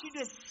I want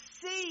you to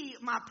see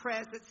my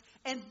presence,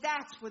 and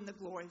that's when the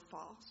glory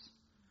falls.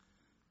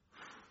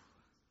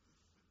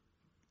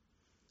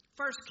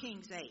 1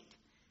 Kings 8.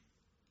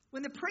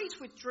 When the priests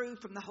withdrew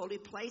from the holy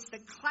place, the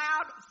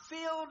cloud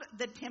filled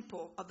the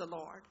temple of the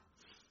Lord.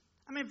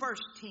 I'm in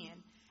verse 10.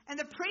 And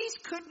the priests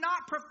could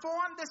not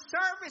perform the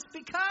service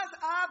because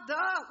of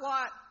the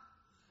what?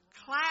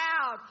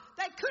 Cloud.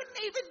 They couldn't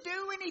even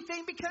do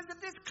anything because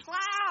of this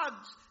cloud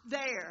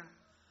there.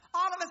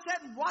 All of a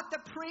sudden, what the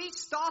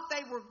priests thought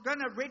they were going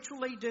to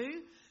ritually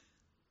do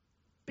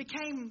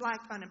became like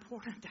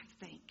unimportant,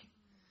 I think.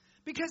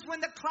 Because when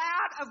the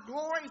cloud of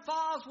glory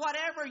falls,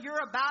 whatever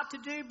you're about to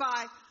do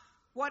by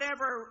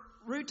whatever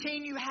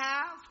routine you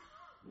have,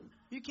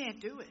 you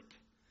can't do it.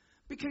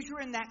 Because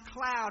you're in that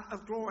cloud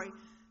of glory.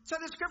 So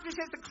the scripture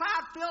says the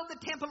cloud filled the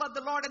temple of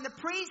the Lord, and the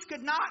priests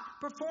could not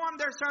perform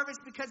their service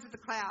because of the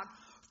cloud.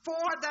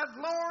 For the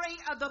glory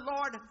of the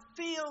Lord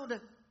filled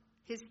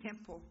His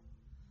temple.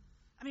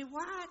 I mean,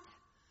 what?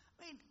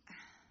 I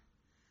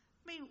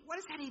mean, what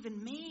does that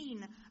even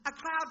mean? A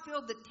cloud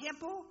filled the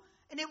temple,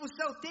 and it was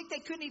so thick they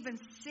couldn't even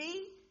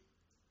see?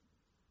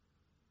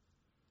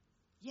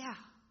 Yeah,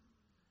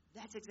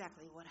 that's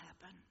exactly what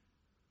happened.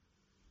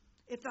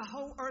 If the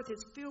whole earth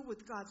is filled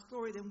with God's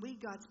glory, then we,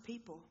 God's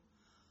people,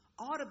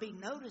 ought to be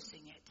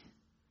noticing it.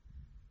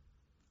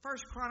 1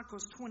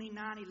 Chronicles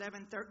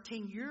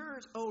 29:11-13.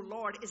 Yours, O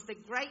Lord, is the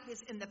greatness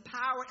and the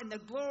power and the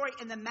glory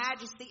and the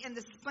majesty and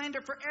the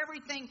splendor, for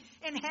everything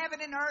in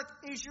heaven and earth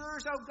is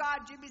yours, O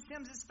God. Jimmy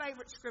Sims'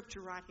 favorite scripture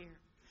right here.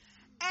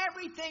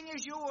 Everything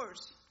is yours.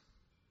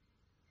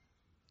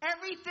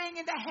 Everything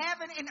in the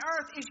heaven and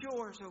earth is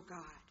yours, O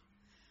God.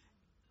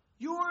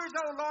 Yours,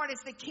 O Lord, is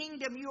the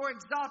kingdom. You are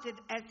exalted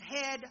as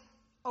head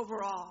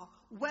over all.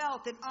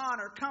 Wealth and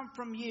honor come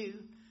from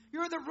you.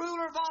 You're the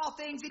ruler of all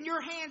things. In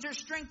your hands are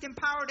strength and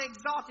power to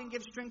exalt and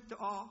give strength to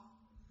all.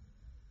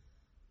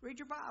 Read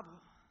your Bible.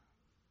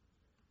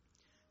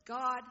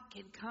 God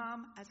can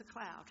come as a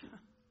cloud.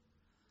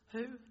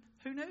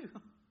 Who knew?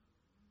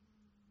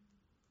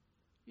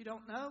 You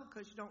don't know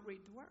because you don't read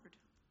the Word.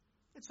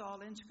 It's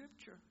all in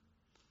Scripture.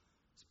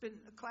 It's been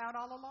a cloud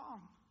all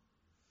along.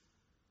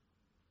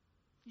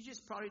 You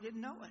just probably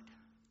didn't know it.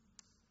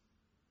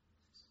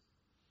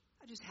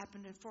 I just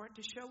happened for it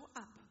to show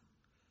up.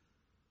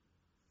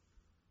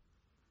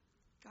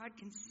 God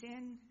can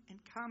send and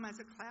come as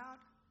a cloud.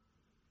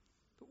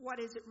 But what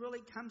is it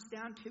really comes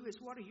down to is,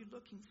 what are you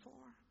looking for?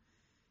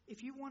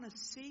 If you want to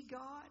see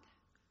God,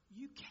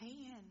 you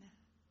can.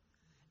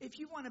 If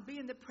you want to be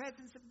in the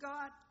presence of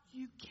God,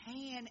 you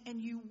can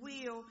and you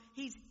will.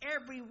 He's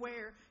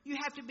everywhere. You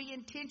have to be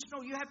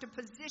intentional. You have to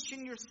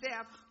position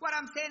yourself. What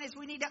I'm saying is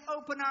we need to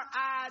open our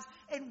eyes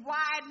and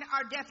widen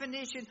our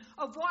definition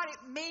of what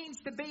it means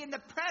to be in the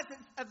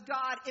presence of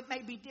God. It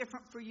may be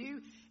different for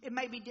you. It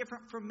may be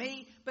different for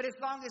me. But as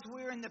long as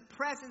we're in the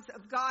presence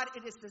of God,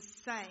 it is the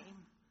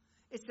same.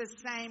 It's the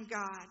same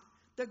God.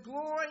 The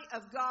glory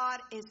of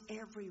God is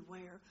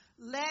everywhere.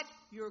 Let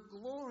your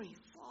glory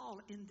fall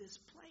in this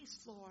place,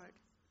 Lord.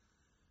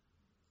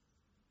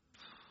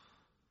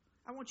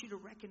 I want you to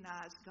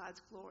recognize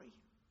God's glory.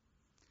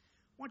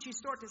 Once you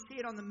start to see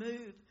it on the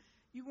move,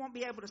 you won't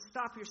be able to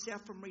stop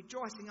yourself from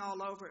rejoicing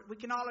all over it. We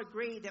can all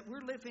agree that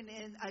we're living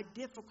in a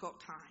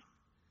difficult time,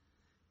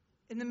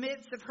 in the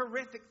midst of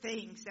horrific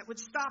things that would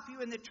stop you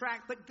in the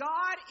track. But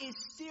God is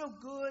still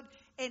good,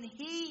 and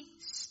He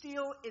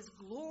still is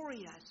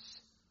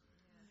glorious.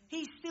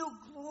 He's still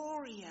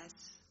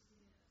glorious.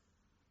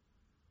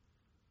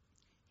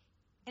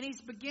 And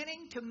He's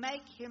beginning to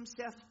make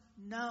Himself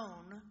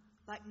known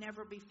like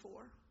never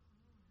before.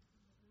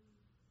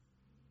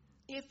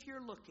 If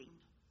you're looking,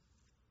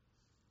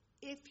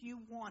 if you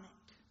want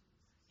it,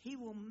 He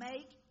will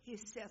make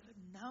Himself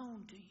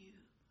known to you,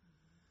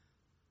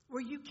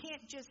 where you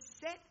can't just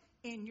sit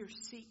in your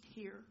seat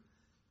here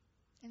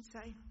and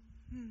say,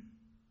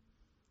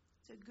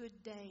 it's a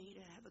good day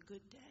to have a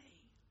good day.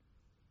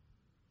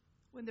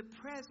 When the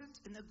presence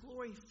and the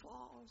glory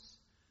falls,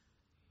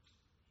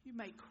 you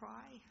may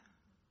cry.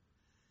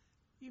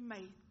 You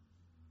may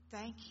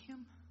thank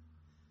Him.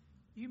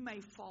 You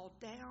may fall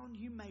down.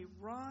 You may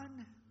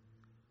run.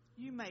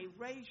 You may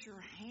raise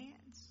your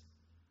hands.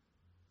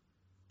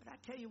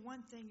 tell you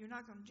one thing, you're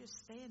not going to just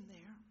stand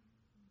there.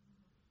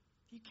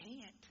 You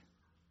can't.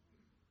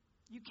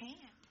 You can't.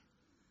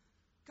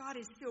 God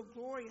is still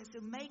glorious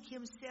and make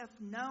himself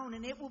known,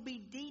 and it will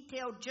be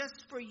detailed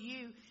just for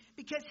you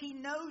because he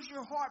knows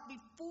your heart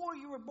before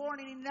you were born,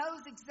 and he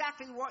knows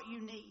exactly what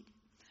you need.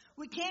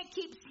 We can't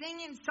keep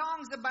singing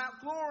songs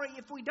about glory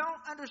if we don't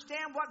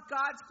understand what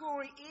God's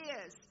glory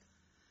is.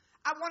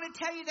 I want to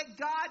tell you that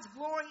God's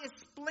glory is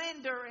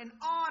splendor and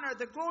honor.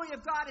 The glory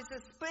of God is a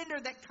splendor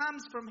that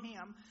comes from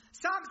him.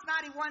 Psalms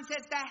 91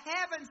 says, the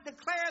heavens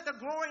declare the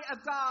glory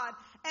of God,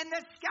 and the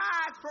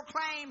skies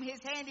proclaim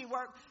his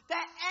handiwork. The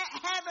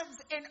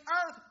heavens and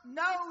earth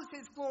knows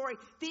his glory.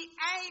 The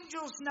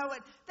angels know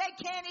it. They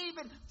can't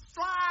even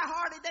fly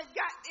hardly. They've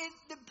got in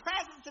the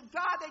presence of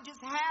God. They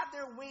just have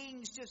their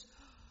wings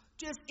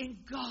just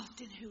engulfed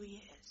in who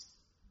he is.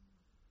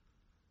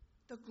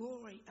 The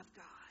glory of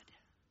God.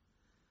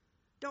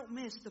 Don't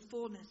miss the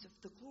fullness of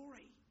the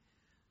glory.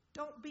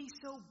 Don't be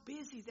so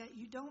busy that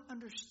you don't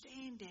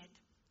understand it.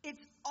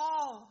 It's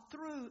all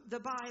through the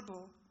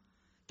Bible.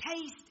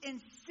 Taste and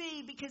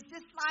see, because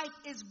this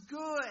life is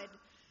good.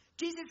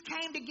 Jesus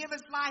came to give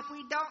us life.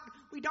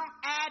 We don't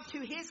add to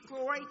his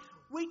glory.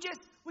 We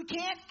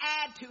can't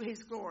add to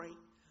his glory.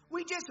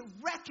 We just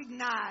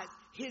recognize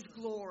his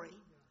glory.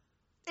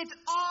 It's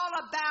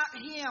all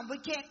about him. We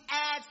can't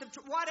add,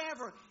 subtract,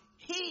 whatever.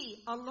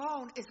 He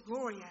alone is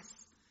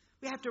glorious.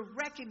 We have to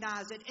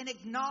recognize it and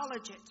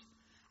acknowledge it.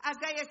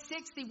 Isaiah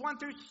 60, 1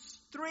 through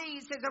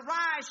 3 says,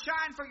 arise,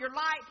 shine, for your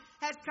light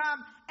has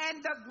come,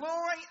 and the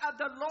glory of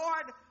the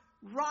Lord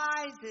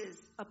rises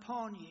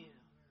upon you.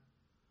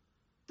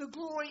 The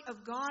glory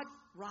of God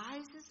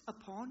rises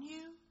upon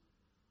you?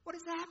 What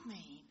does that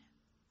mean?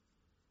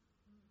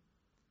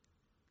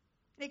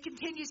 And it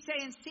continues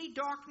saying, see,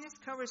 darkness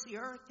covers the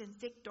earth, and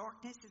thick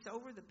darkness is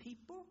over the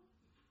people.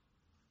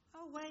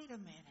 Oh, wait a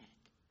minute.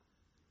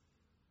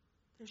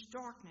 There's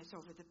darkness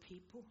over the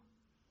people.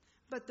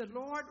 But the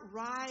Lord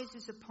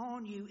rises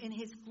upon you, and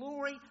his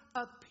glory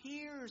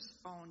appears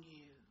on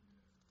you.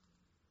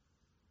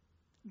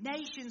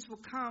 Nations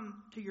will come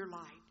to your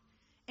light,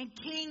 and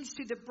kings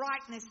to the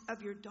brightness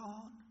of your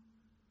dawn.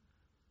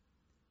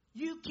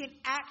 You can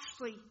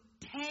actually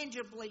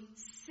tangibly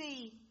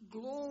see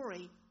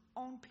glory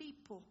on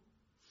people.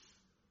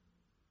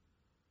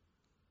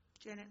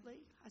 Janet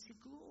Lee, I see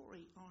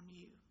glory on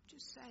you.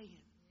 Just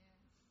saying.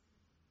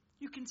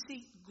 You can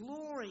see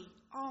glory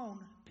on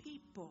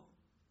people.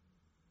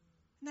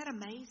 Isn't that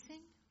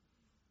amazing?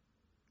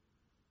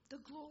 The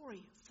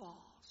glory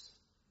falls.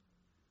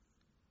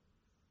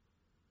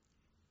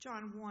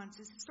 John 1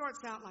 says, it starts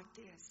out like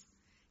this.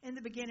 In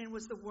the beginning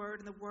was the Word,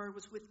 and the Word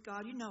was with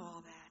God. You know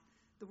all that.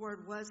 The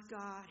Word was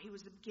God. He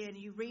was the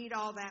beginning. You read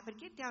all that. But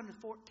get down to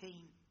 14.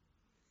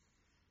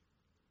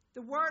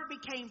 The Word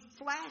became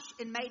flesh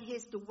and made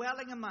his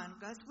dwelling among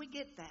us. We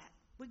get that.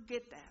 We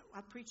get that.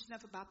 I preach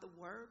enough about the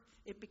Word.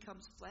 It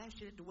becomes flesh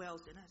and it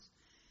dwells in us.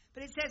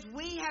 But it says,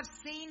 we have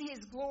seen his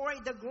glory,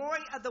 the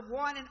glory of the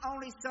one and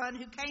only Son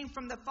who came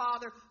from the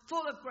Father,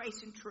 full of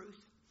grace and truth.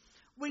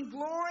 When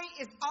glory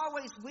is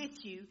always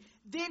with you,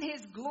 then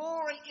his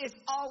glory is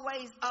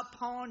always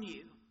upon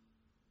you.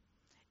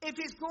 If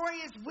his glory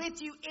is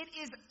with you, it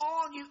is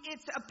on you,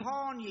 it's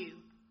upon you.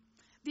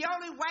 The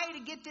only way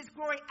to get this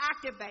glory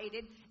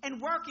activated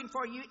and working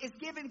for you is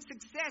giving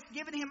success,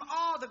 giving him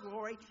all the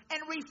glory,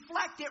 and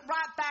reflect it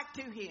right back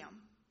to him.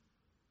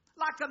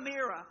 Like a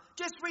mirror.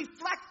 Just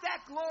reflect that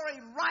glory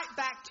right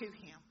back to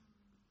him.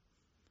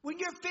 When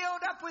you're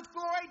filled up with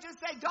glory, just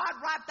say, God,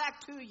 right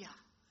back to you.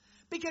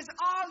 Because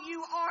all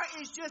you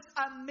are is just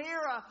a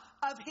mirror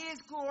of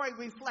his glory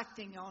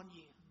reflecting on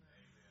you.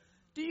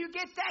 Do you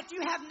get that?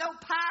 You have no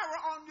power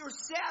on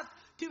yourself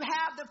to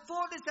have the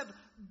fullness of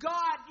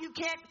God. You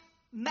can't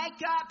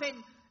make up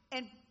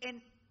and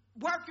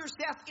work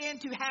yourself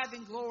into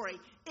having glory.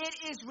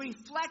 It is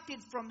reflected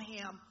from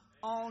him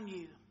on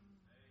you.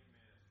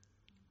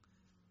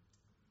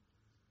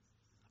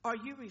 Are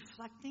you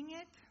reflecting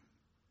it?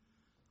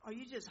 Or are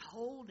you just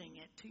holding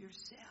it to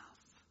yourself?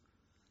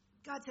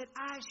 God said,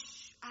 I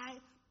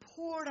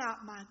poured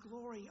out my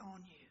glory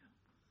on you.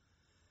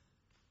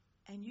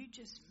 And you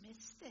just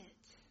missed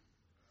it.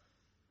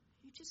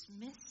 You just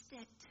missed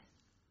it.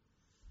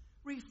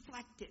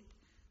 Reflect it.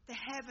 The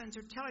heavens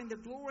are telling the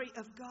glory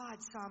of God,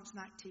 Psalms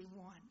 19:1.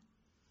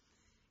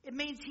 It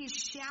means he's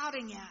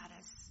shouting at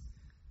us.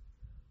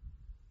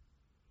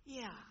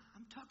 Yeah,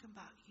 I'm talking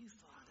about you,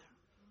 Father.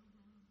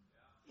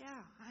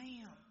 Yeah, I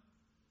am.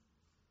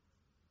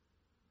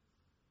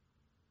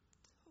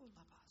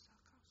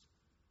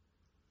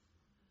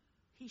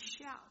 He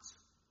shouts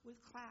with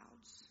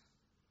clouds.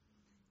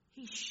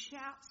 He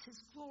shouts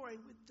his glory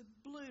with the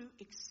blue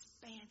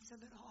expanse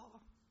of it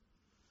all.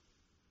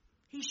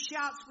 He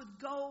shouts with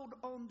gold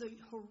on the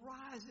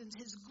horizons.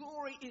 His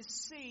glory is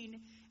seen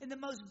in the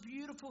most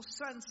beautiful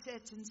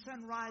sunsets and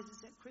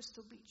sunrises at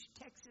Crystal Beach,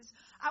 Texas.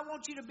 I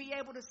want you to be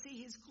able to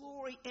see his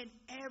glory in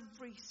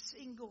every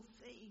single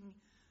thing.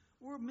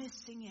 We're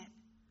missing it.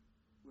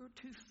 We're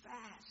too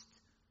fast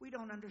we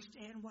don't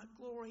understand what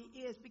glory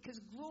is, because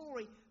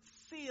glory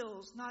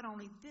fills not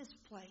only this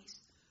place,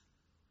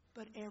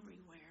 but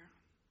everywhere.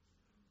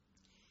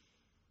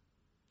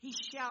 He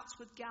shouts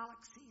with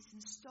galaxies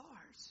and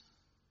stars.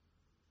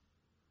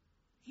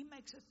 He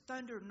makes a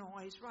thunder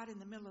noise right in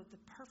the middle of the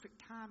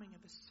perfect timing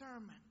of a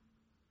sermon.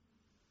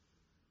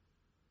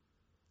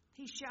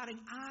 He's shouting,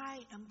 I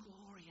am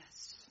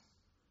glorious.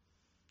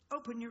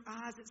 Open your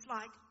eyes. It's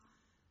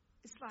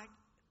like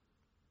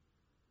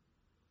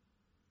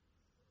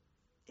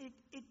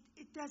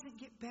it doesn't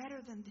get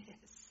better than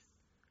this.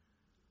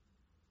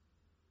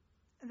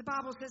 And the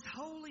Bible says,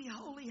 holy,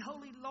 holy,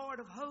 holy Lord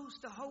of hosts,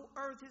 the whole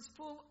earth is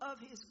full of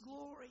his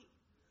glory.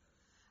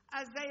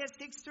 Isaiah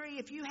 6:3,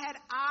 if you had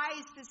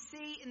eyes to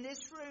see in this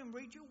room,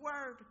 read your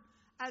word,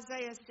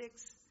 Isaiah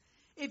 6.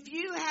 If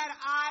you had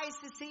eyes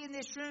to see in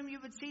this room, you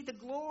would see the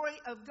glory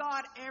of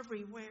God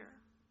everywhere.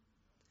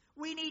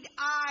 We need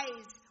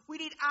eyes. We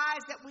need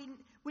eyes that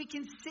we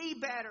can see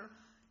better.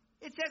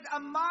 It says,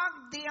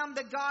 among them,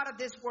 the God of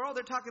this world,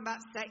 they're talking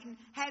about Satan,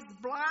 has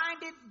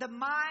blinded the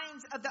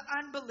minds of the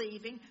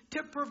unbelieving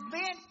to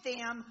prevent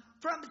them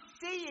from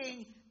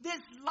seeing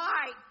this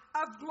light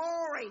of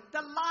glory,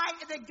 the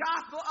light of the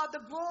gospel of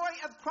the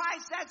glory of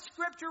Christ. That's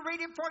scripture.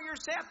 Read it for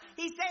yourself.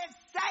 He said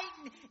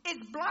Satan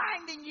is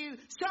blinding you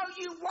so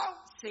you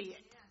won't see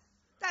it.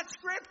 That's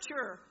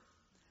scripture.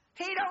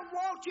 He don't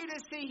want you to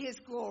see his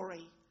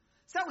glory.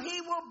 So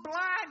he will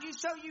blind you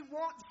so you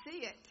won't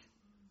see it.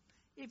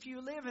 If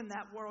you live in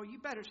that world, you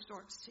better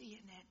start seeing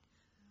it.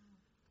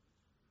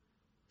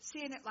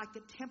 Seeing it like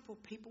the temple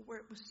people, where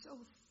it was so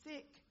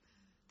thick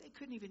they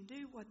couldn't even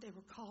do what they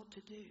were called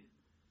to do.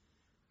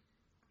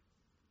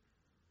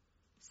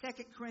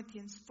 2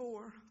 Corinthians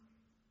 4.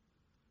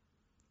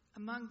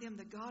 Among them,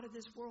 the God of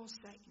this world,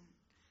 Satan,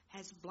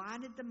 has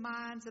blinded the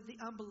minds of the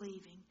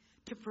unbelieving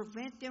to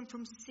prevent them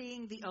from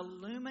seeing the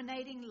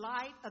illuminating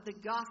light of the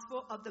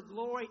gospel of the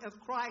glory of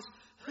Christ,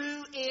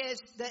 who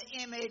is the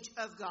image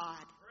of God.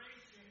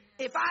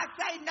 If I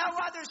say no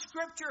other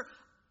scripture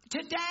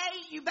today,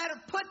 you better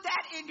put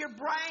that in your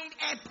brain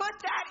and put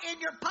that in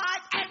your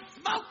pipe and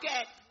smoke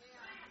it.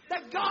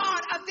 The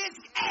God of this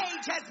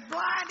age has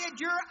blinded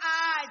your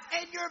eyes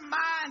and your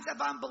minds of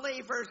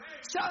unbelievers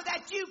so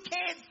that you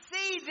can't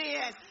see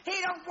this.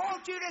 He don't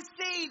want you to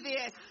see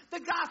this. The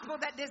gospel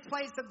that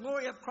displays the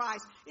glory of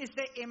Christ is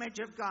the image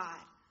of God.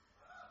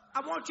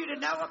 I want you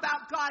to know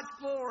about God's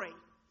glory.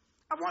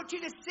 I want you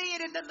to see it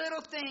in the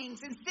little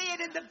things and see it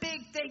in the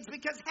big things,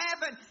 because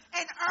heaven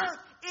and earth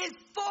is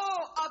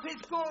full of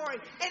his glory.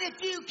 And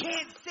if you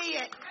can't see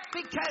it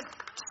because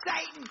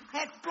Satan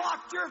has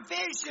blocked your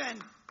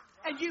vision,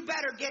 and you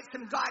better get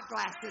some God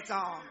glasses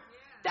on.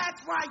 That's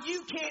why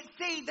you can't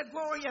see the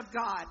glory of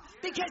God,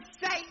 because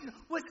Satan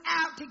was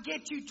out to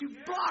get you, to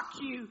block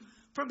you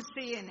from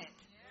seeing it.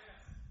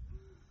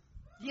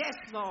 Yes,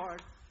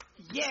 Lord.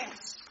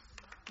 Yes.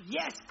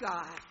 Yes,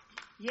 God.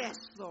 Yes,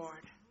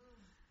 Lord.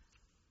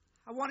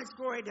 I want his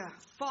glory to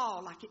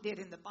fall like it did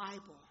in the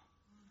Bible.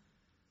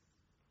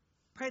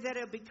 Pray that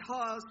it'll be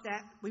caused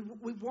that we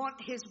want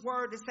his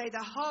word to say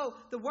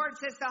the word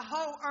says the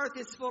whole earth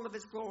is full of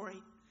his glory.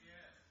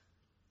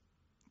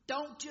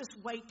 Don't just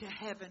wait to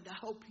heaven to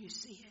hope you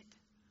see it.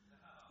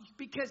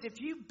 Because if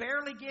you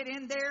barely get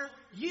in there,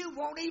 you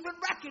won't even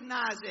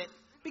recognize it.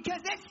 Because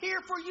it's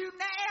here for you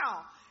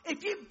now.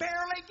 If you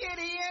barely get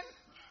in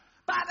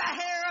by the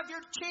hair of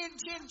your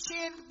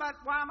chin, but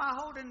why am I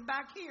holding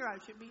back here? I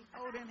should be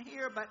holding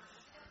here,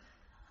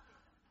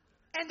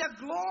 and the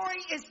glory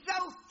is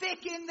so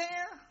thick in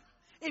there.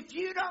 If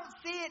you don't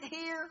see it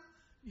here,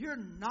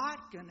 you're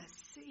not going to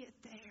see it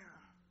there.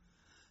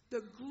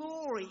 The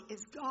glory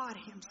is God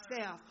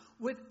himself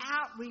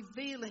without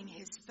revealing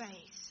his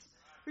face.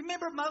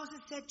 Remember, Moses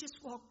said, just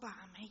walk by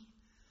me.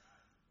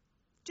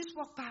 Just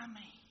walk by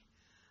me.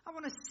 I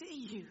want to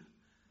see you.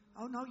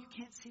 Oh, no, you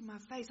can't see my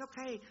face.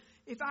 Okay,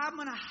 if I'm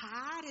going to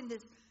hide in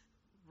this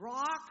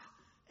rock,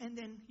 and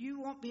then you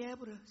won't be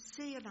able to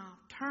see it,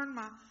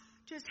 I'll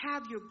just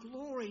have your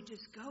glory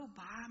just go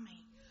by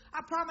me.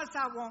 I promise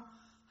I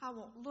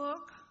won't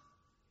look.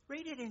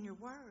 Read it in your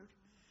word.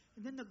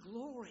 And then the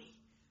glory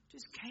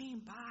just came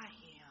by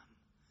him,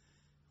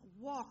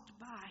 walked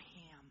by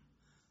him,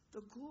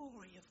 the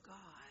glory of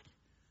God,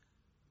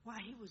 while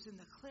he was in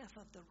the cliff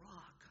of the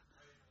rock,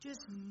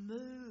 just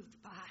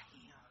moved by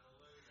him.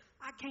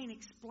 I can't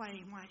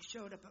explain why it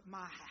showed up at my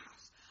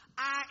house.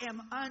 I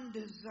am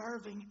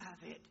undeserving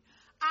of it.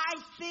 I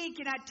think,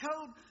 and I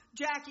told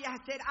Jackie, I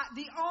said,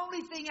 the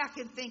only thing I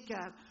can think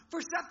of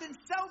for something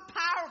so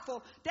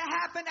powerful to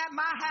happen at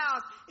my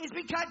house is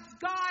because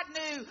God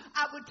knew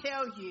I would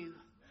tell you.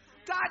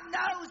 God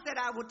knows that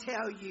I will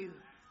tell you.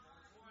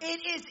 It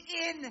is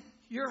in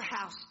your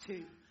house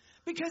too.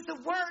 Because the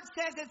word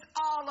says it's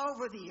all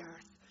over the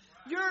earth.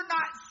 You're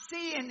not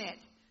seeing it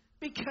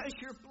because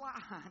you're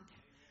blind.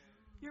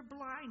 You're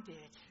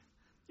blinded.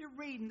 You're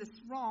reading the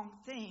wrong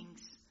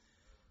things.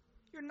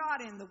 You're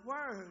not in the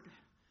word.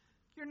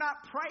 You're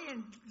not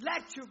praying,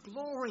 let your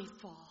glory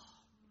fall.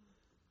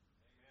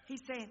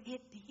 He's saying,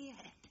 it did.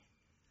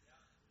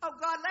 Oh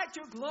God, let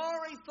your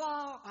glory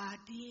fall. I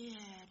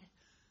did.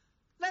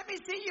 Let me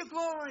see your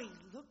glory.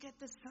 Look at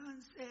the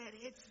sunset.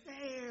 It's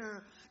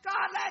there.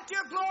 God, let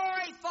your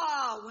glory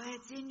fall. Well,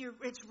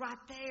 it's right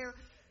there.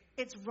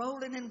 It's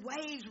rolling in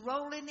waves,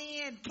 rolling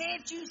in.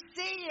 Can't you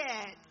see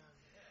it?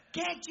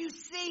 Can't you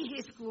see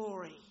His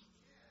glory?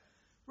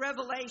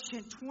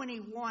 Revelation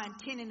 21,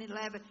 10 and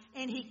 11.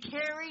 And He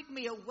carried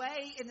me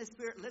away in the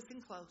Spirit.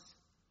 Listen close.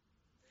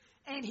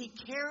 And He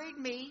carried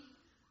me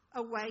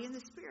away in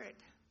the Spirit.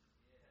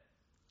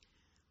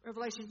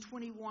 Revelation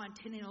 21,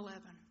 10 and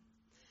 11.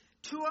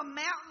 To a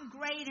mountain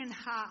great and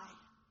high.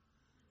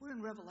 We're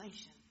in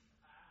Revelation.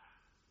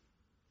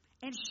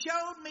 And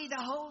showed me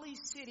the holy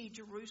city,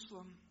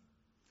 Jerusalem,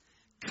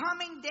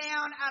 coming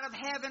down out of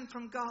heaven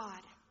from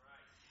God.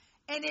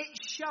 And it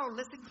shone,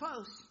 listen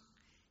close,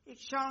 it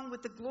shone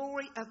with the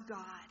glory of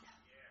God.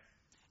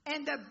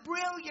 And the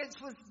brilliance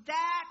was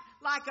that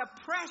like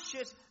a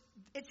precious,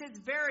 it says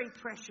very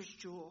precious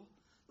jewel,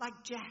 like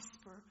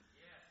jasper,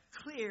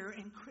 clear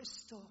and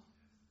crystal.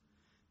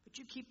 But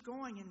you keep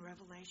going in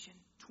Revelation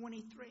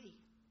 23.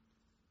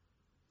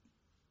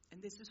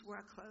 And this is where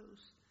I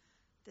close.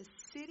 The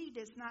city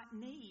does not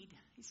need,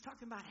 he's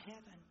talking about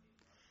heaven.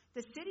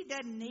 The city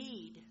doesn't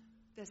need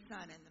the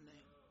sun and the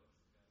moon.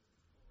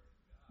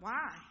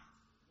 Why?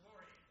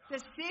 The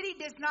city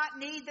does not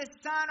need the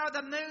sun or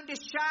the moon to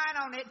shine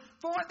on it,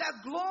 for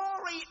the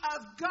glory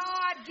of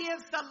God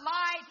gives the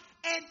light,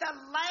 and the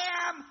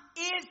Lamb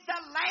is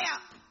the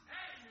lamp.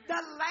 The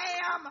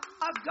Lamb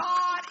of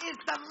God is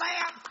the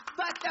lamp,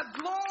 but the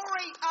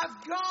glory of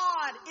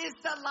God is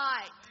the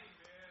light.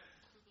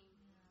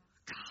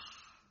 God,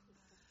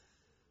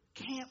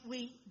 can't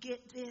we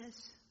get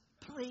this,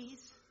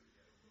 please?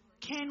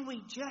 Can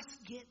we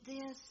just get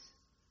this?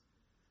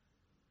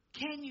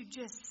 Can you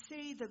just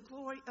see the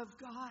glory of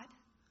God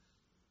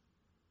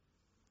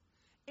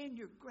in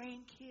your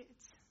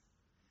grandkids,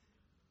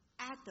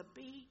 at the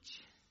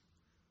beach,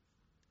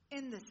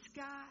 in the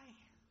sky,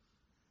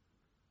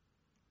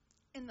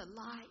 in the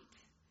light,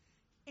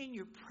 in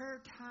your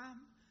prayer time?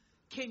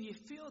 Can you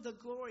feel the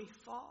glory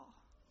fall?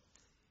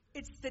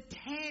 It's the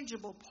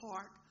tangible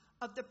part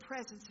of the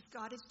presence of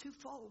God. It's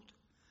twofold.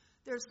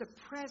 There's the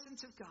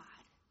presence of God,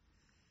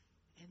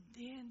 and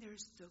then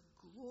there's the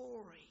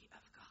glory of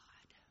God.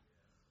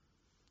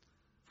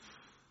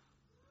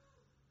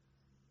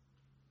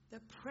 The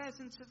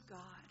presence of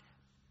God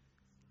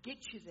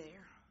gets you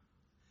there,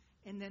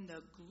 and then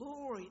the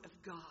glory of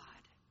God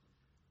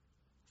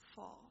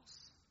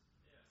falls.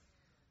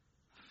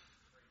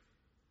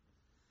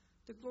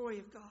 The glory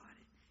of God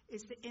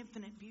is the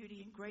infinite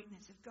beauty and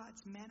greatness of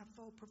God's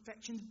manifold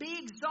perfections. Be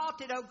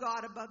exalted, O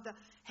God, above the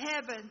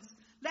heavens.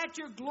 Let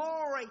your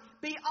glory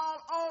be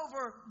all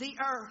over the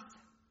earth.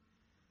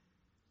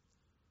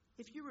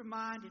 If you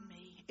remain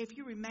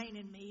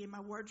in me, and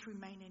my words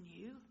remain in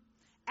you,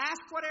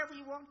 ask whatever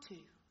you want to.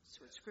 That's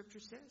what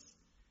Scripture says.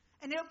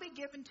 And it'll be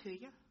given to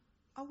you.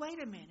 Oh,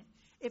 wait a minute.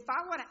 If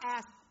I want to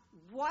ask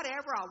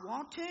whatever I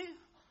want to,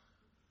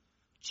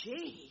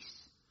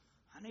 geez,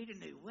 I need a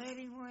new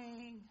wedding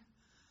ring.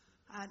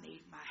 I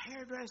need my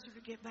hairdresser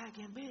to get back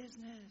in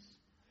business.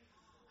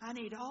 I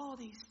need all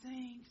these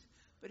things.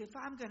 But if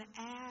I'm going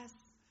to ask,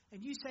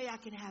 and you say I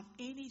can have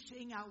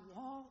anything I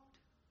want,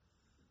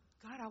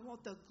 God, I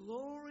want the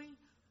glory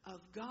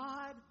of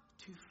God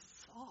to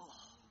fall.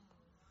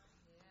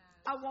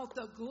 I want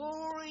the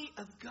glory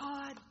of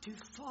God to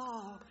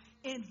fall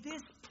in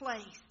this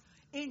place,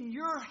 in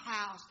your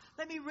house.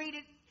 Let me read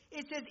it.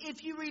 It says,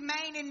 if you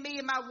remain in me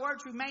and my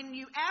words remain in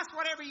you, ask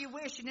whatever you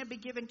wish and it'll be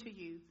given to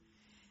you.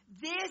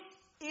 This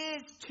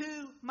is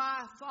to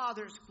my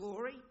Father's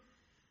glory,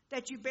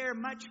 that you bear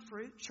much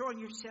fruit, showing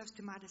yourselves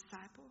to my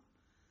disciple.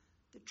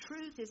 The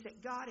truth is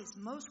that God is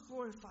most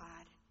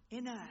glorified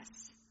in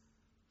us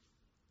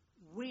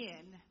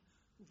when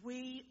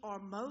we are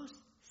most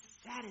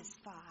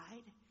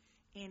satisfied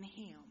in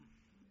Him.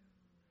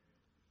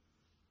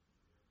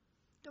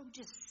 Don't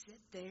just sit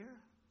there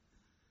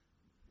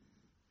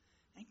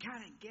and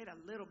kind of get a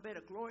little bit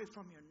of glory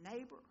from your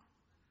neighbor.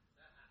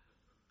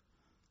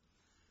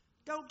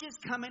 Don't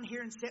just come in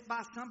here and sit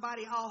by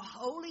somebody all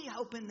holy,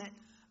 hoping that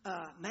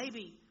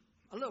maybe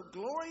a little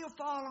glory will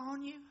fall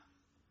on you.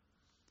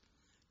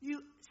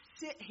 You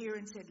sit here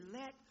and said,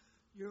 let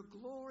your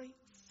glory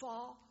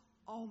fall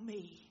on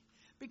me.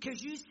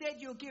 Because you said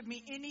you'll give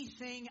me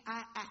anything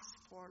I ask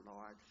for,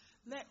 Lord.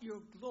 Let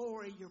your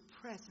glory, your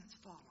presence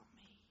fall on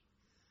me.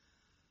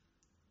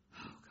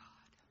 Oh,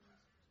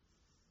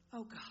 God.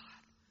 Oh,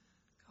 God.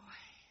 Go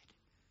ahead.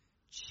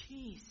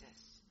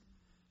 Jesus,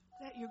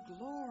 let your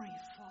glory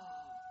fall.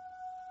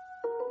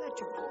 Let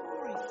your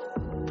glory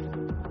fall.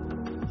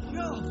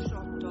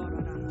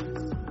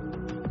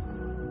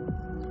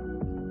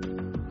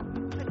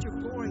 Let your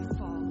glory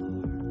fall,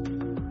 Lord.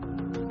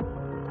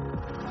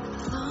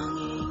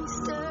 Longing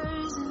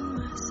stirs in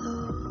my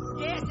soul.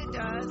 Yes, it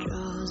does.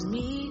 Draws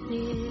me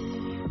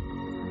near,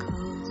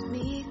 calls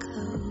me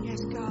close.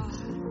 Yes, God.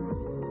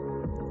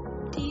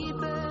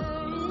 Deeper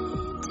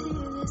into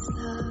this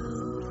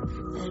love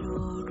that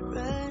won't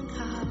run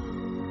out.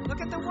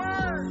 Look at the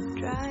word.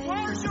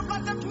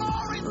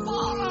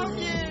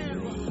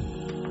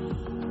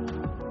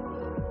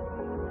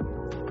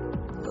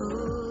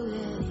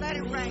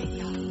 it rain,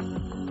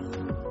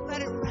 God.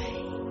 Let it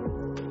rain.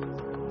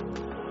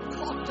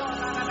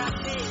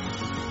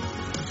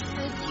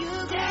 Let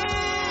your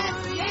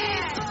Yes, glory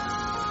yes.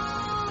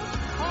 fall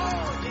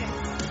Oh, yes.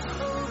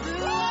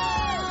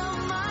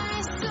 overwhelm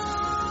my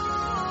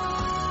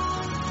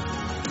soul.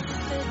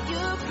 Let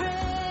your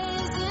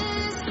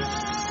presence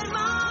flood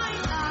my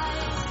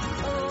life,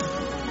 oh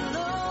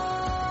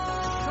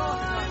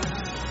Lord.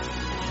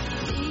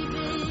 Deep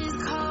is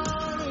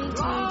calling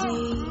to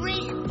deep, Glory,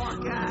 for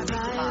God.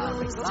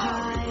 vitals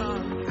tight,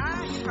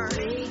 I heard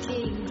it.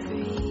 breaking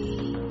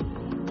free.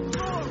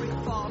 Glory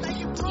fall. Let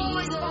your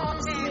glory fall,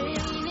 Jesus, Tammy.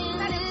 reign in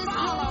Let it this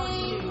fall on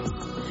you.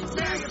 place.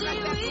 There you Thirsty let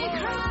that we glory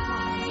cry,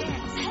 fall.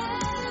 Yes.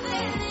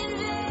 heaven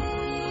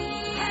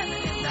invade.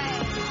 Heaven is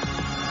there.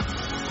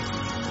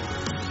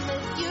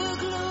 Let your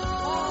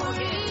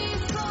glory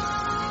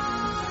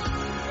fall,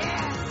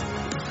 Yes.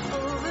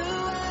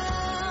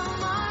 overwhelm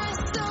my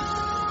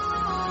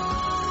soul.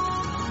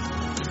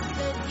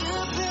 Let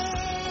your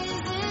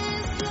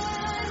praises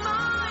flood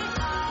my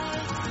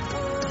life, oh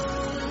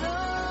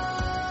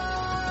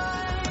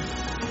Lord.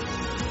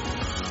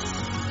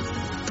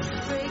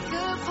 Break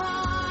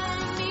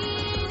upon me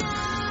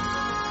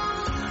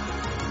now.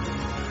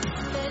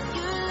 Let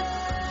your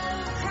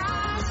love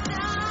crash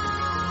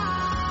down.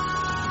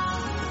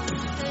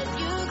 Let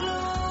your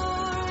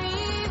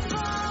glory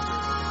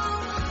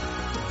fall.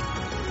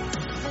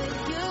 Let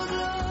your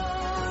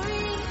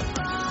glory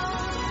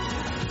fall.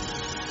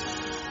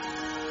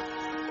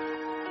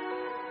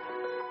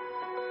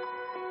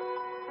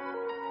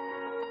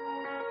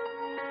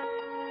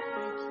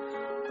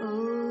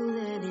 Oh,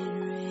 let it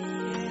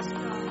rain. Yes,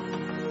 God.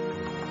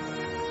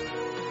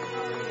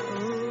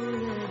 Oh,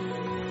 let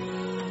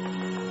it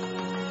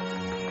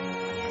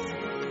rain. Yes,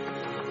 Lord.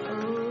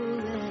 Oh,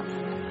 let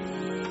it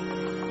rain.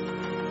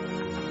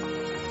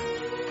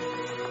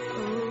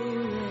 Oh,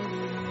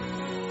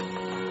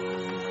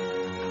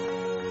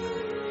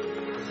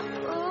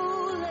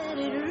 let it rain. Oh, let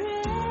it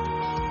rain.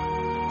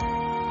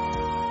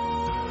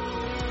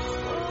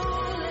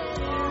 Oh, let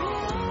it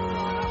rain.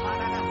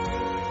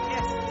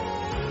 Yes.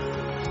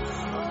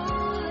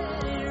 Oh,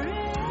 let it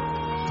rain.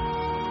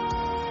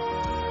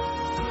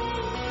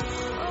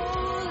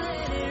 Oh,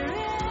 let it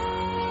rain.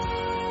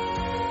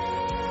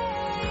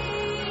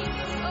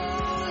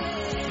 Oh,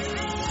 let it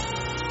rain.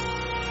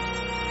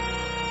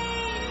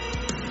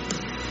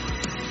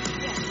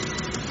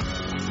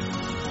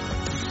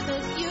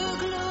 Let your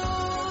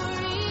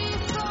glory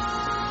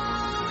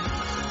fall,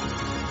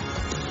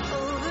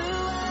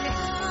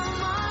 overwhelm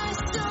my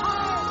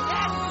soul.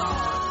 Yes,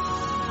 Lord.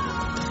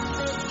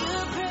 Let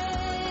your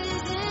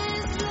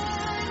praises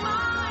flood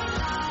my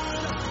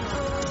life, oh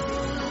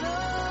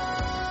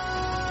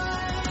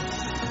Lord.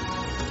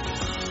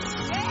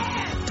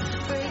 Yes.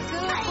 Break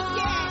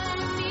upon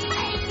me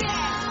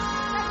now.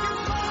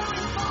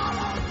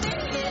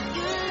 Let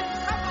your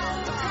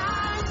love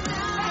crash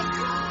down.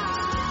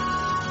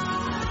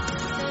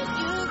 Let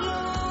your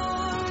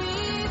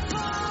glory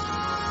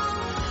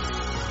fall.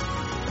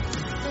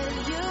 Let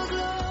your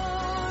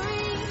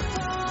glory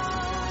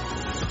fall.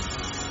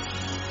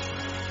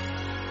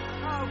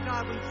 Oh,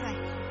 God, we thank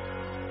you.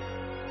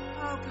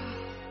 Oh, God.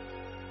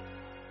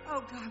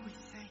 Oh, God, we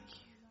thank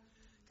you.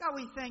 God,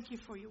 we thank you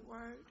for your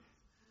word.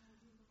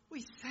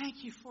 We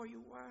thank you for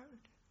your word.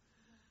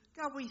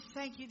 God, we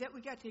thank you that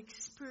we got to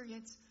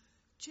experience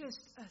just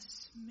a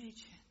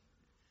smidgen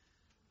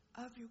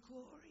of your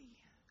glory.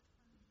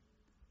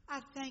 I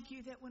thank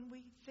you that when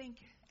we think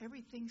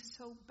everything's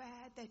so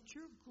bad, that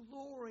your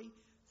glory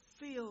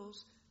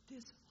fills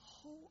this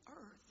whole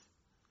earth.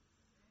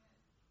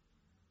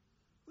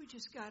 We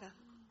just got to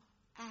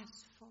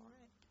ask for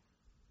it.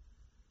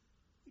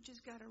 We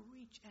just got to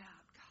reach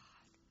out,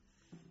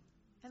 God,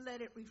 and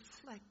let it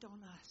reflect on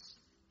us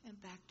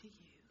and back to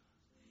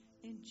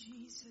you. In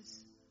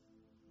Jesus'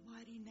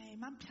 mighty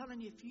name. I'm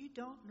telling you, if you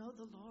don't know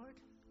the Lord,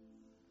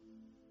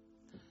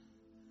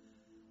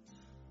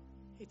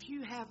 if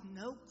you have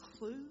no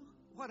clue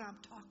what I'm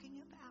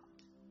talking about,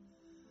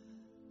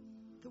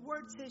 the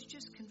word says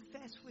just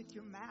confess with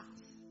your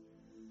mouth.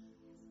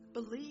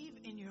 Believe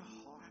in your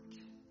heart.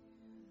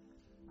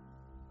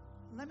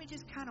 Let me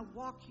just kind of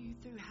walk you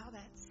through how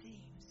that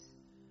seems.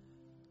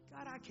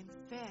 God, I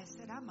confess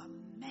that I'm a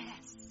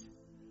mess.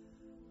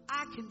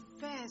 I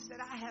confess that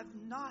I have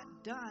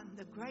not done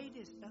the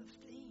greatest of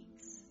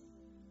things.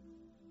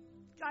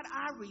 God,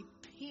 I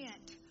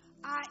repent.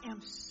 I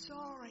am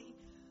sorry.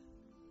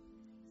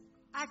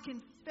 I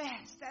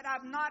confess that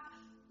I'm not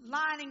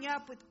lining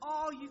up with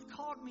all you've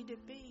called me to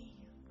be.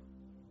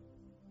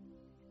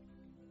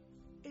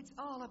 It's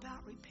all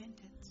about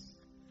repentance.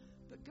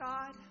 But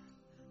God,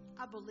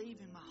 I believe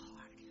in my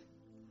heart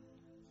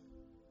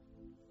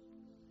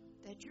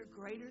that you're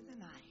greater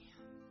than I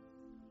am.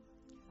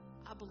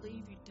 I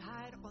believe you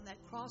died on that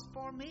cross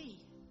for me.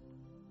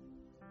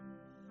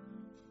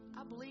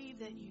 I believe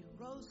that you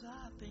rose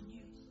up and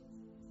you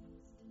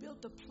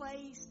built a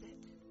place that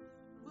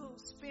we'll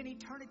spend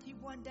eternity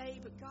one day.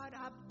 But God,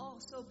 I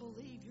also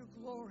believe your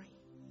glory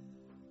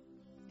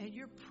and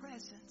your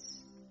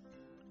presence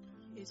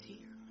is here.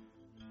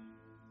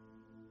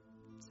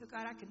 So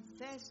God, I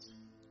confess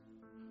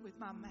with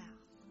my mouth.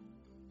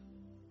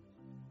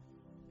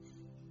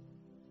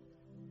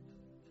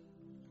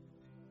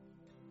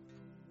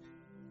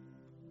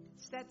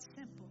 It's that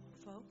simple,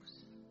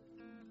 folks.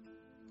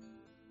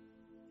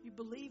 You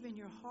believe in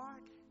your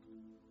heart,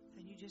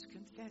 and you just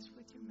confess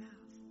with your mouth.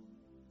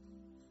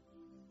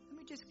 Let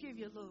me just give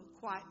you a little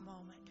quiet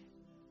moment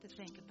to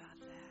think about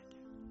that.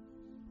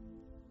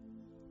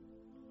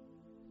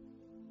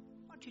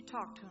 Why don't you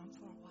talk to him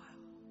for a while?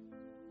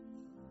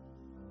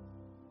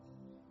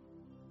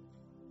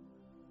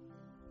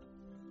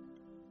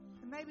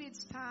 And maybe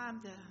it's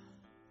time to,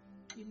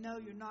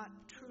 you're not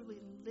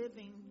truly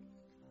living.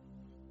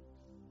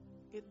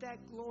 If that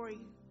glory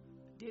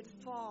did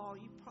fall,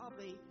 you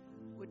probably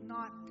would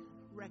not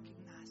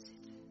recognize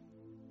it.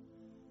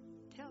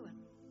 Tell him.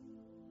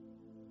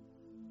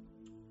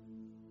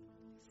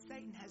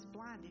 Satan has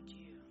blinded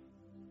you.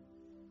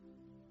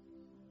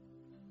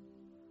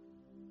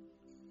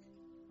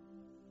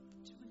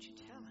 So why don't you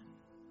tell him?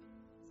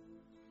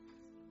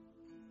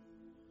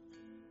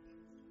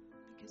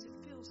 Because it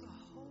fills the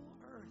whole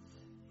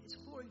earth. His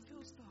glory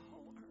fills the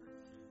whole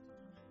earth.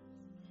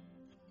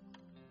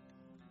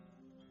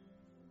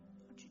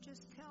 Why don't you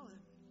just tell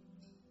him?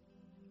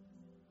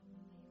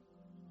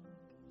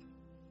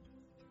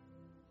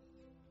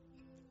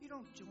 You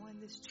don't join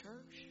this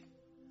church.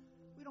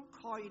 We don't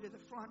call you to the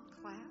front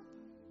clap.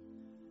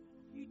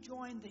 You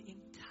join the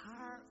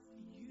entire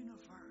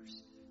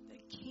universe. The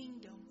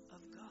kingdom of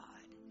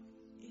God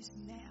is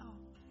now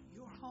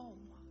your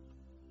home.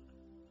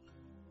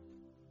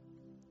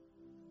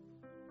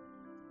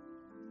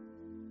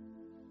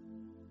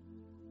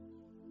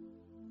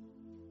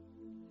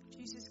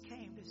 Jesus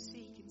came to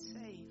seek and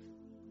save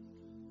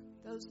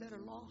those that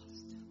are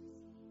lost.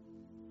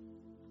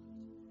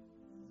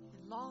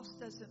 And lost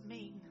doesn't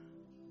mean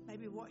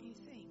maybe what you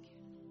think.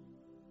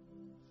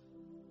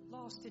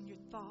 Lost in your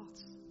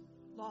thoughts,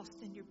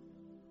 lost in your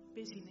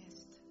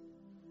busyness,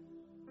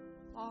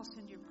 lost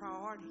in your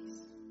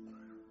priorities,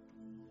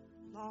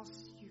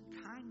 lost your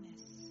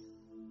kindness.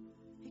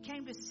 He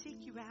came to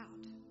seek you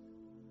out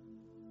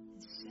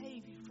and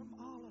save you from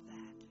all of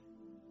that.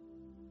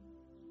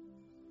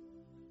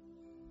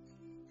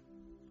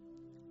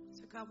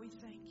 So God, we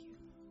thank you.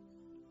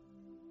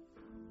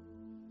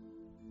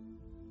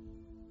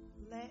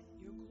 Let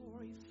your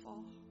glory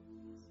fall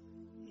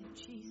in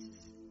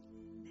Jesus'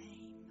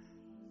 name.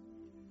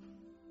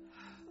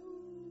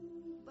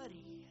 Oh,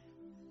 buddy.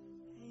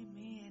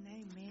 Amen,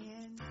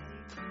 amen,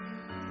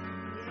 amen.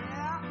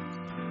 Yeah.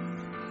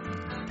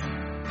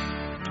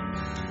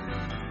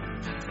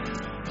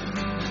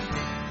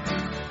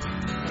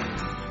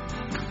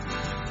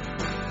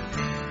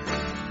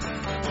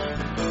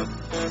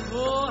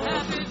 Oh,